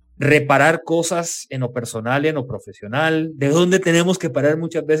reparar cosas en lo personal y en lo profesional, de dónde tenemos que parar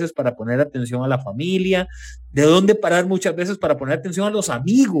muchas veces para poner atención a la familia, de dónde parar muchas veces para poner atención a los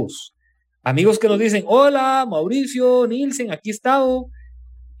amigos que nos dicen, hola, Mauricio, Nielsen, aquí he estado,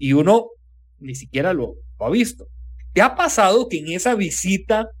 y uno ni siquiera lo ha visto. ¿Te ha pasado que en esa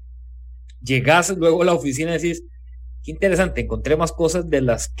visita llegas luego a la oficina y decís, qué interesante, encontré más cosas de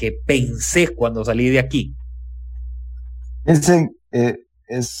las que pensé cuando salí de aquí?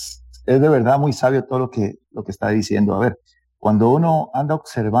 Es de verdad muy sabio todo lo que está diciendo. A ver, cuando uno anda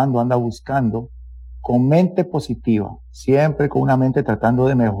observando, anda buscando, con mente positiva, siempre con una mente tratando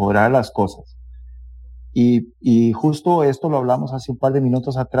de mejorar las cosas. Y justo esto lo hablamos hace un par de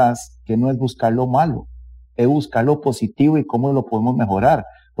minutos atrás, que no es buscar lo malo, es buscar lo positivo y cómo lo podemos mejorar.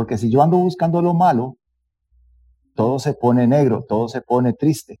 Porque si yo ando buscando lo malo, todo se pone negro, todo se pone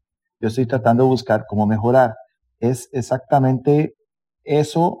triste. Yo estoy tratando de buscar cómo mejorar. Es exactamente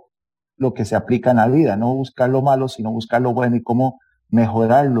eso lo que se aplica en la vida, no buscar lo malo, sino buscar lo bueno y cómo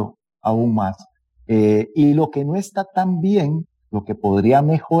mejorarlo aún más. Y lo que no está tan bien, lo que podría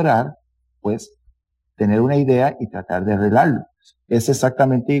mejorar, pues tener una idea y tratar de arreglarlo. Es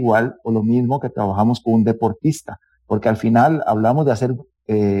exactamente igual o lo mismo que trabajamos con un deportista, porque al final hablamos de hacer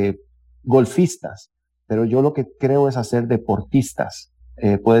golfistas, pero yo lo que creo es hacer deportistas.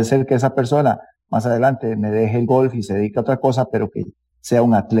 Puede ser que esa persona más adelante me deje el golf y se dedique a otra cosa, pero que sea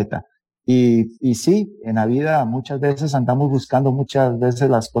un atleta. Y sí, en la vida muchas veces andamos buscando muchas veces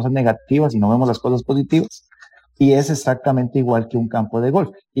las cosas negativas y no vemos las cosas positivas. Y es exactamente igual que un campo de golf.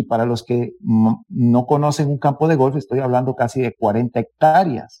 Y para los que no conocen un campo de golf, estoy hablando casi de 40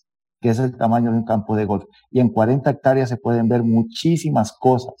 hectáreas, que es el tamaño de un campo de golf. Y en 40 hectáreas se pueden ver muchísimas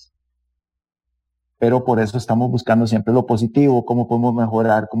cosas. Pero por eso estamos buscando siempre lo positivo, cómo podemos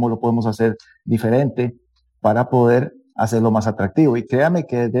mejorar, cómo lo podemos hacer diferente para poder hacerlo más atractivo. Y créame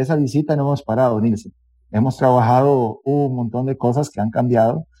que desde esa visita no hemos parado, Nielsen. Hemos trabajado un montón de cosas que han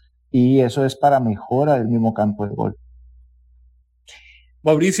cambiado y eso es para mejora del mismo campo de golf.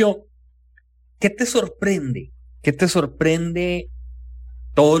 Mauricio, ¿qué te sorprende? ¿Qué te sorprende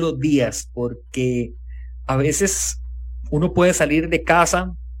todos los días? Porque a veces uno puede salir de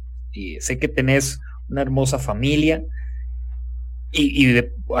casa y sé que tenés una hermosa familia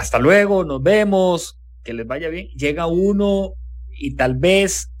hasta luego, nos vemos, que les vaya bien. Llega uno y tal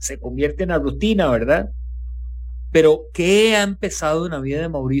vez se convierte en la rutina, ¿verdad? Pero ¿qué ha empezado en la vida de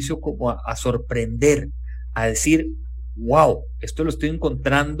Mauricio como a sorprender, a decir, wow, esto lo estoy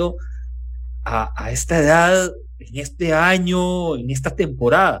encontrando a esta edad, en este año, en esta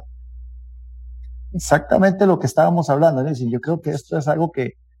temporada? Exactamente lo que estábamos hablando, Nelson. Yo creo que esto es algo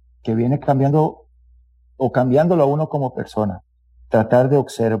que viene cambiando o cambiándolo a uno como persona. Tratar de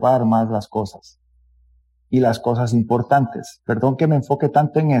observar más las cosas y las cosas importantes. Perdón que me enfoque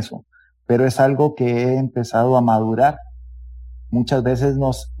tanto en eso, pero es algo que he empezado a madurar. Muchas veces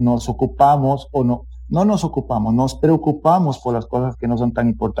nos ocupamos o no nos ocupamos, nos preocupamos por las cosas que no son tan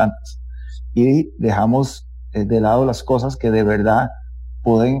importantes y dejamos de lado las cosas que de verdad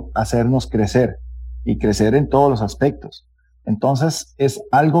pueden hacernos crecer y crecer en todos los aspectos. Entonces es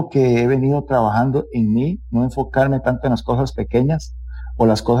algo que he venido trabajando en mí, no enfocarme tanto en las cosas pequeñas o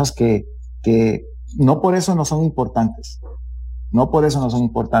las cosas que no por eso no son importantes. No por eso no son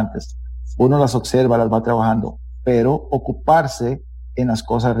importantes. Uno las observa, las va trabajando, pero ocuparse en las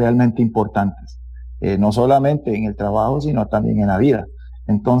cosas realmente importantes. No solamente en el trabajo, sino también en la vida.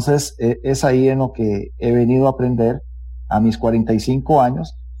 Entonces, es ahí en lo que he venido a aprender a mis 45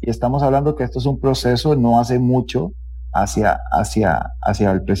 años. Y estamos hablando que esto es un proceso no hace mucho hacia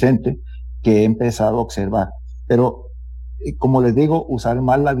el presente que he empezado a observar. Pero, como les digo, usar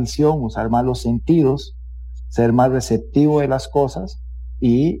más la visión, usar más los sentidos, ser más receptivo de las cosas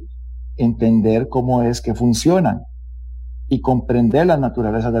y entender cómo es que funcionan y comprender la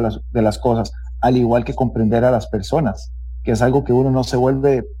naturaleza de las cosas. al igual que comprender a las personas, que es algo que uno no se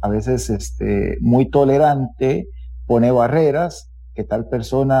vuelve a veces muy tolerante, pone barreras, que tal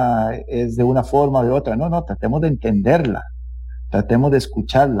persona es de una forma o de otra. No, tratemos de entenderla, tratemos de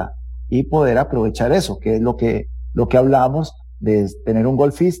escucharla y poder aprovechar eso, que es lo que hablamos de tener un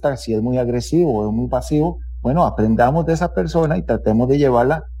golfista, si es muy agresivo o muy pasivo, bueno, aprendamos de esa persona y tratemos de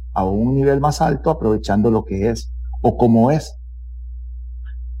llevarla a un nivel más alto, aprovechando lo que es o cómo es.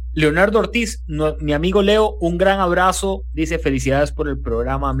 Leonardo Ortiz, mi amigo Leo, un gran abrazo, dice felicidades por el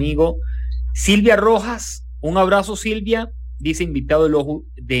programa, amigo. Silvia Rojas, un abrazo, Silvia, dice invitado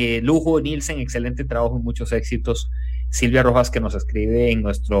de lujo Nielsen, excelente trabajo y muchos éxitos. Silvia Rojas, que nos escribe en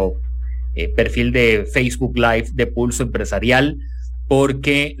nuestro perfil de Facebook Live de Pulso Empresarial,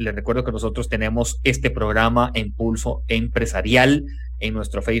 porque les recuerdo que nosotros tenemos este programa en Pulso Empresarial en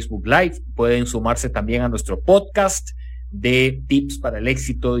nuestro Facebook Live. Pueden sumarse también a nuestro podcast de tips para el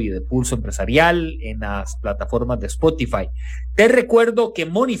éxito y de Pulso Empresarial en las plataformas de Spotify. Te recuerdo que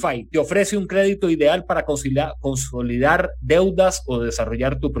Monify te ofrece un crédito ideal para consolidar deudas o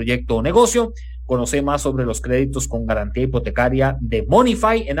desarrollar tu proyecto o negocio. Conoce más sobre los créditos con garantía hipotecaria de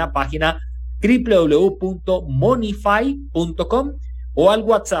Monify en la página www.monify.com o al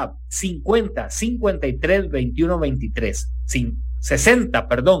WhatsApp 50 53 21 23 60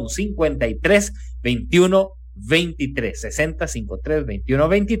 53 21 23 60 53 21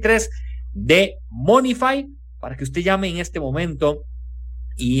 23 de Monify, para que usted llame en este momento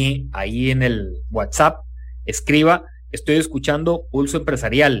y ahí en el WhatsApp escriba: estoy escuchando Pulso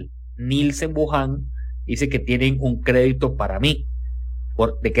Empresarial, Nielsen Buján dice que tienen un crédito para mí.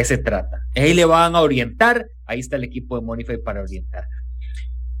 ¿De qué se trata? Ahí le van a orientar. Ahí está el equipo de Monify para orientar.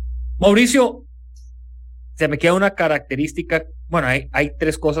 Mauricio, se me queda una característica. Bueno, hay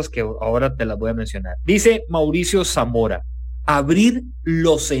tres cosas que ahora te las voy a mencionar. Dice Mauricio Zamora: abrir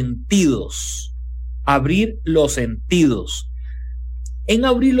los sentidos. Abrir los sentidos. En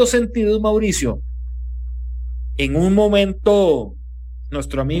abrir los sentidos, Mauricio, en un momento,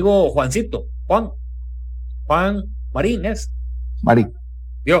 nuestro amigo Juancito, Juan Marín es. Marín.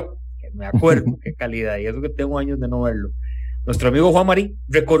 Yo, que me acuerdo, qué calidad, y eso que tengo años de no verlo. Nuestro amigo Juan Marín,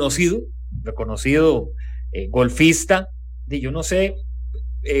 reconocido golfista, yo no sé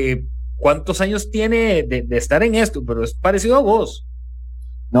cuántos años tiene de estar en esto, pero es parecido a vos.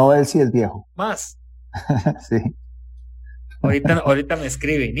 No, él sí es viejo. Más. Sí. Ahorita me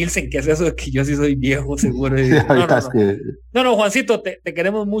escribe: Nielsen, ¿qué es eso de que yo sí soy viejo, seguro? Sí, no, Juancito, te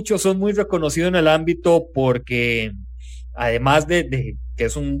queremos mucho, son muy reconocido en el ámbito porque además de que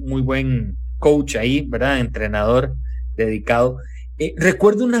es un muy buen coach ahí, ¿verdad? Entrenador dedicado.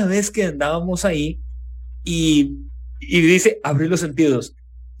 Recuerdo una vez que andábamos ahí y dice: abrir los sentidos.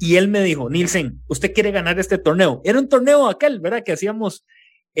 Y él me dijo: Nielsen, ¿usted quiere ganar este torneo? Era un torneo aquel, ¿verdad? Que hacíamos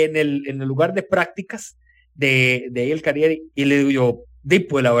en el lugar de prácticas de ahí el Caribe. Y le digo yo: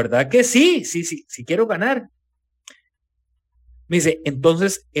 pues la verdad que sí quiero ganar. Me dice: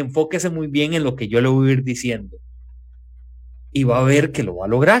 entonces enfóquese muy bien en lo que yo le voy a ir diciendo y va a ver que lo va a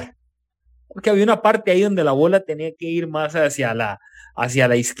lograr, porque había una parte ahí donde la bola tenía que ir más hacia la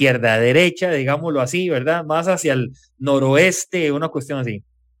izquierda, derecha, digámoslo así, ¿verdad? Más hacia el noroeste, una cuestión así.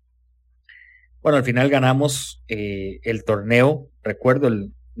 Bueno, al final ganamos el torneo, recuerdo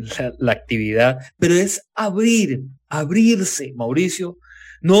la actividad, pero es abrirse, Mauricio,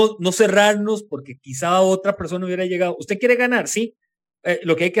 no cerrarnos porque quizá otra persona hubiera llegado. ¿Usted quiere ganar? Sí.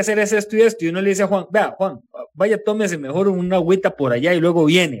 Lo que hay que hacer es esto y esto. Y uno le dice a Juan: vea, Juan, vaya, tómese mejor una agüita por allá y luego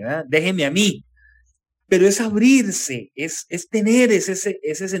viene, ¿verdad? Déjeme a mí. Pero es abrirse, es tener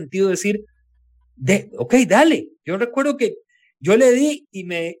ese sentido de decir, ok, dale. Yo recuerdo que yo le di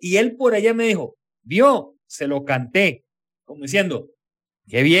y él por allá me dijo: vio, se lo canté, como diciendo,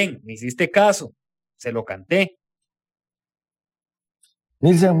 qué bien, me hiciste caso, se lo canté.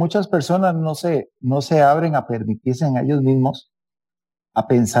 Dicen, muchas personas no se abren a permitirse en ellos mismos a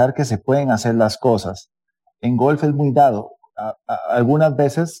pensar que se pueden hacer las cosas. En golf es muy dado. Algunas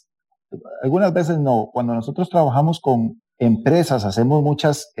veces no. Cuando nosotros trabajamos con empresas, hacemos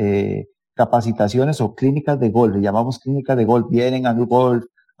muchas capacitaciones o clínicas de golf, le llamamos clínicas de golf. Vienen a golf,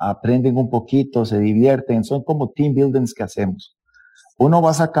 aprenden un poquito, se divierten, son como team buildings que hacemos. Uno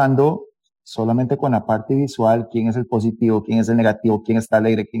va sacando solamente con la parte visual quién es el positivo, quién es el negativo, quién está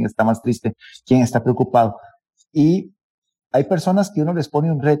alegre, quién está más triste, quién está preocupado. Y hay personas que uno les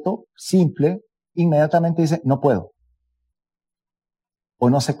pone un reto simple, inmediatamente dice: no puedo, o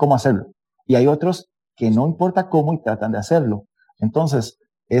no sé cómo hacerlo. Y hay otros que no importa cómo y tratan de hacerlo. Entonces,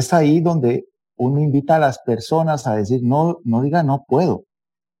 es ahí donde uno invita a las personas a decir: no diga no puedo. O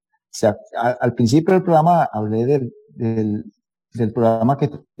sea, al principio del programa hablé del del programa que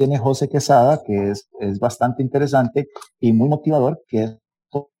tiene José Quesada, que es bastante interesante y muy motivador, que es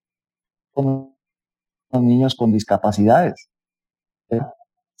con los niños con discapacidades.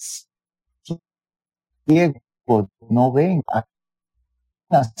 Ciegos, no ven,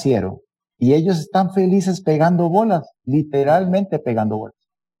 nacieron y ellos están felices pegando bolas, literalmente pegando bolas,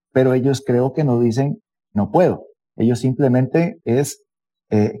 pero ellos creo que no dicen no puedo, ellos simplemente es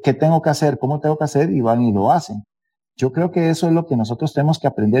qué tengo que hacer, cómo tengo que hacer y van y lo hacen. Yo creo que eso es lo que nosotros tenemos que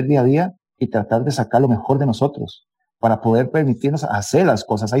aprender día a día y tratar de sacar lo mejor de nosotros para poder permitirnos hacer las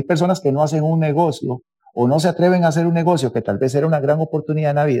cosas. Hay personas que no hacen un negocio o no se atreven a hacer un negocio que tal vez era una gran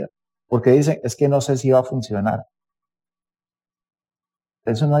oportunidad en la vida porque dicen es que no sé si va a funcionar.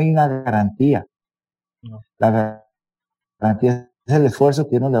 Eso no hay una garantía. No. La garantía es el esfuerzo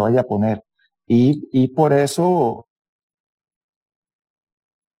que uno le vaya a poner. Y por eso...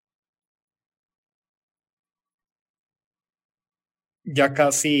 Ya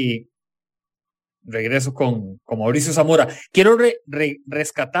casi regreso con Mauricio Zamora. Quiero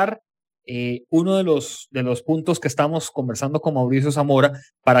rescatar uno de los puntos que estamos conversando con Mauricio Zamora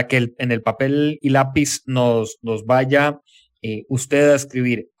para que en el papel y lápiz nos vaya usted a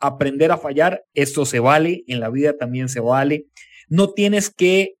escribir. Aprender a fallar, esto se vale, en la vida también se vale. No tienes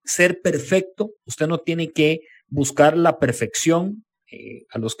que ser perfecto, usted no tiene que buscar la perfección.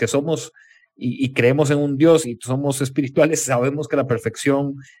 A los que somos y creemos en un Dios y somos espirituales, sabemos que la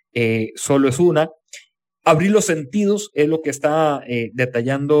perfección solo es una. Abrir los sentidos es lo que está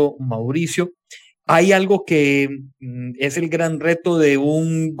detallando Mauricio. Hay algo que es el gran reto de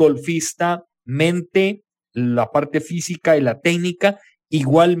un golfista: mente, la parte física y la técnica.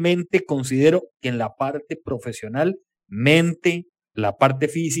 Igualmente considero que en la parte profesional, mente, la parte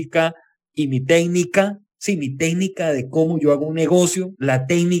física y mi técnica. Sí, mi técnica de cómo yo hago un negocio, la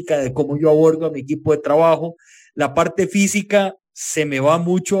técnica de cómo yo abordo a mi equipo de trabajo, la parte física se me va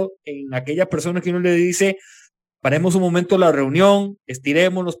mucho en aquella persona que uno le dice, paremos un momento la reunión,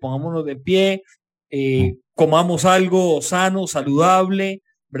 estirémonos, pongámonos de pie, comamos algo sano, saludable,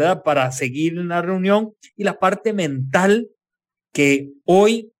 ¿verdad? Para seguir en la reunión. Y la parte mental que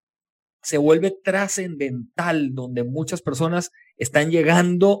hoy se vuelve trascendental, donde muchas personas están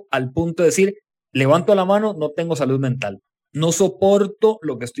llegando al punto de decir, levanto la mano, no tengo salud mental, no soporto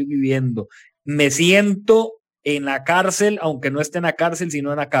lo que estoy viviendo, me siento en la cárcel, aunque no esté en la cárcel,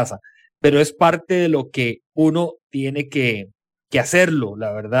 sino en la casa, pero es parte de lo que uno tiene que hacerlo,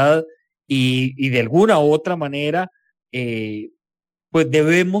 la verdad, y de alguna u otra manera, pues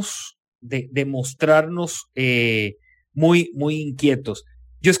debemos de mostrarnos muy, muy inquietos.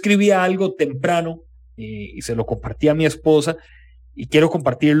 Yo escribía algo temprano y se lo compartí a mi esposa, y quiero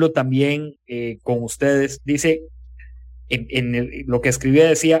compartirlo también con ustedes. Dice, lo que escribía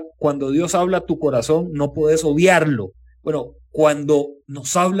decía, cuando Dios habla a tu corazón, no puedes obviarlo. Bueno, cuando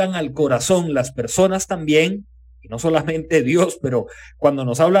nos hablan al corazón, las personas también, y no solamente Dios, pero cuando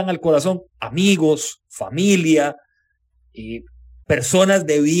nos hablan al corazón, amigos, familia, personas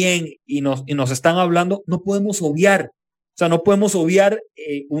de bien, y nos están hablando, no podemos obviar. O sea, no podemos obviar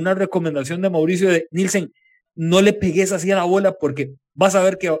una recomendación de Mauricio de Nielsen, no le pegues así a la bola porque vas a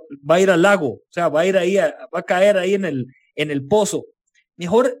ver que va a ir al lago, o sea, va a ir ahí, va a caer ahí en el pozo.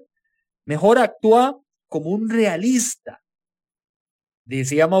 Mejor actúa como un realista.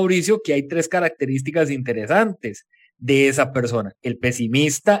 Decía Mauricio que hay 3 características interesantes de esa persona: el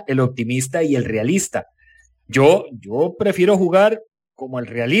pesimista, el optimista y el realista. Yo prefiero jugar como el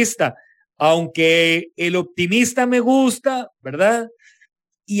realista, aunque el optimista me gusta, ¿verdad?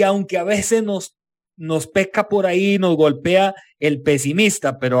 Y aunque a veces nos peca por ahí, nos golpea el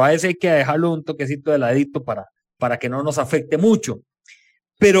pesimista, pero a ese hay que dejarlo un toquecito de ladito para que no nos afecte mucho.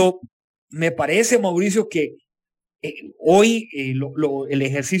 Pero me parece, Mauricio, que hoy el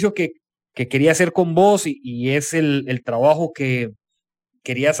ejercicio que quería hacer con vos y es el trabajo que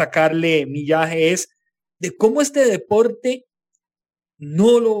quería sacarle millaje es de cómo este deporte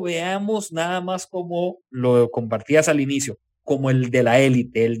no lo veamos nada más como lo compartías al inicio, como el de la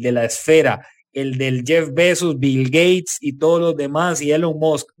élite, el de la esfera, el del Jeff Bezos, Bill Gates y todos los demás y Elon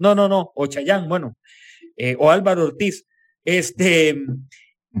Musk. No, o Chayanne, bueno, o Álvaro Ortiz.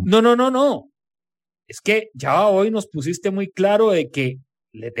 No. Es que ya hoy nos pusiste muy claro de que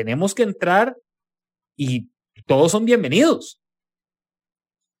le tenemos que entrar y todos son bienvenidos.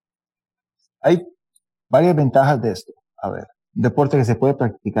 Hay varias ventajas de esto. A ver, deporte que se puede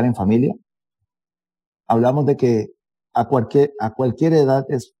practicar en familia. Hablamos de que a cualquier edad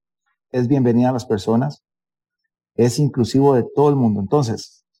es bienvenida a las personas, es inclusivo de todo el mundo.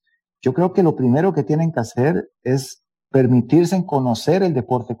 Entonces, yo creo que lo primero que tienen que hacer es permitirse conocer el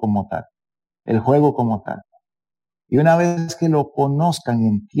deporte como tal, el juego como tal. Y una vez que lo conozcan y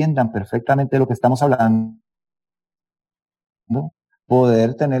entiendan perfectamente lo que estamos hablando,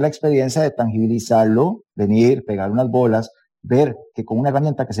 poder tener la experiencia de tangibilizarlo, venir, pegar unas bolas, ver que con una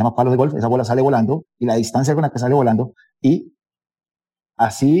herramienta que se llama palo de golf, esa bola sale volando y la distancia con la que sale volando, y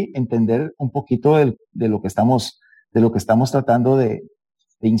así entender un poquito de lo que estamos tratando de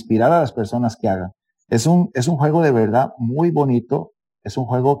inspirar a las personas que hagan. Es un juego de verdad muy bonito, es un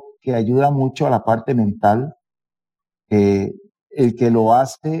juego que ayuda mucho a la parte mental. El que lo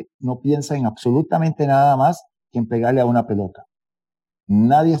hace no piensa en absolutamente nada más que en pegarle a una pelota.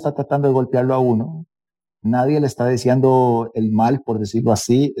 Nadie está tratando de golpearlo a uno, nadie le está deseando el mal, por decirlo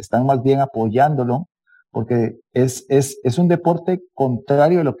así, están más bien apoyándolo, porque es un deporte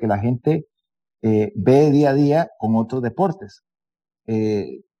contrario a lo que la gente ve día a día con otros deportes.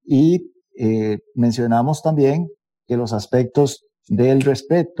 Mencionamos también que los aspectos del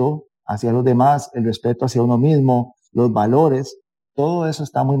respeto hacia los demás, el respeto hacia uno mismo, los valores, todo eso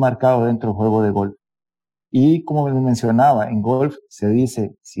está muy marcado dentro del juego de golf. Y como me mencionaba, en golf se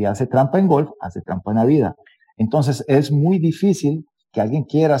dice, si hace trampa en golf, hace trampa en la vida. Entonces es muy difícil que alguien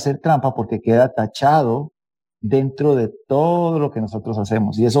quiera hacer trampa porque queda tachado dentro de todo lo que nosotros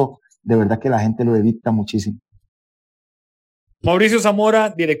hacemos. Y eso de verdad que la gente lo evita muchísimo. Mauricio Zamora,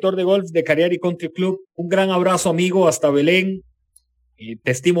 director de golf de Cariari Country Club, un gran abrazo, amigo, hasta Belén.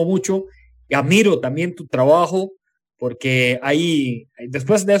 Te estimo mucho y admiro también tu trabajo, porque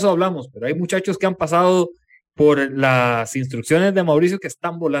después de eso hablamos, pero hay muchachos que han pasado por las instrucciones de Mauricio que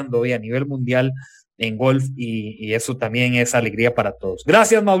están volando hoy a nivel mundial en golf, y eso también es alegría para todos.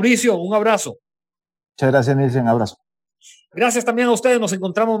 Gracias, Mauricio, un abrazo. Muchas gracias, Nilsen, un abrazo. Gracias también a ustedes, nos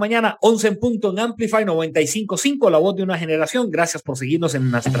encontramos mañana 11 en punto en Amplify 95.5, la voz de una generación. Gracias por seguirnos en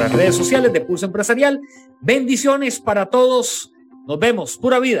nuestras redes sociales de Pulso Empresarial. Bendiciones para todos, nos vemos,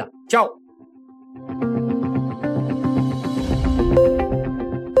 pura vida, chao.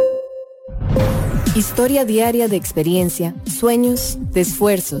 Historia diaria de experiencia, sueños, de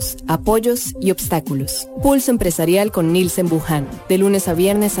esfuerzos, apoyos y obstáculos. Pulso Empresarial con Nilsen Buján, de lunes a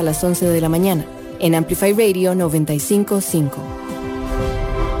viernes a las 11 de la mañana, en Amplify Radio 95.5.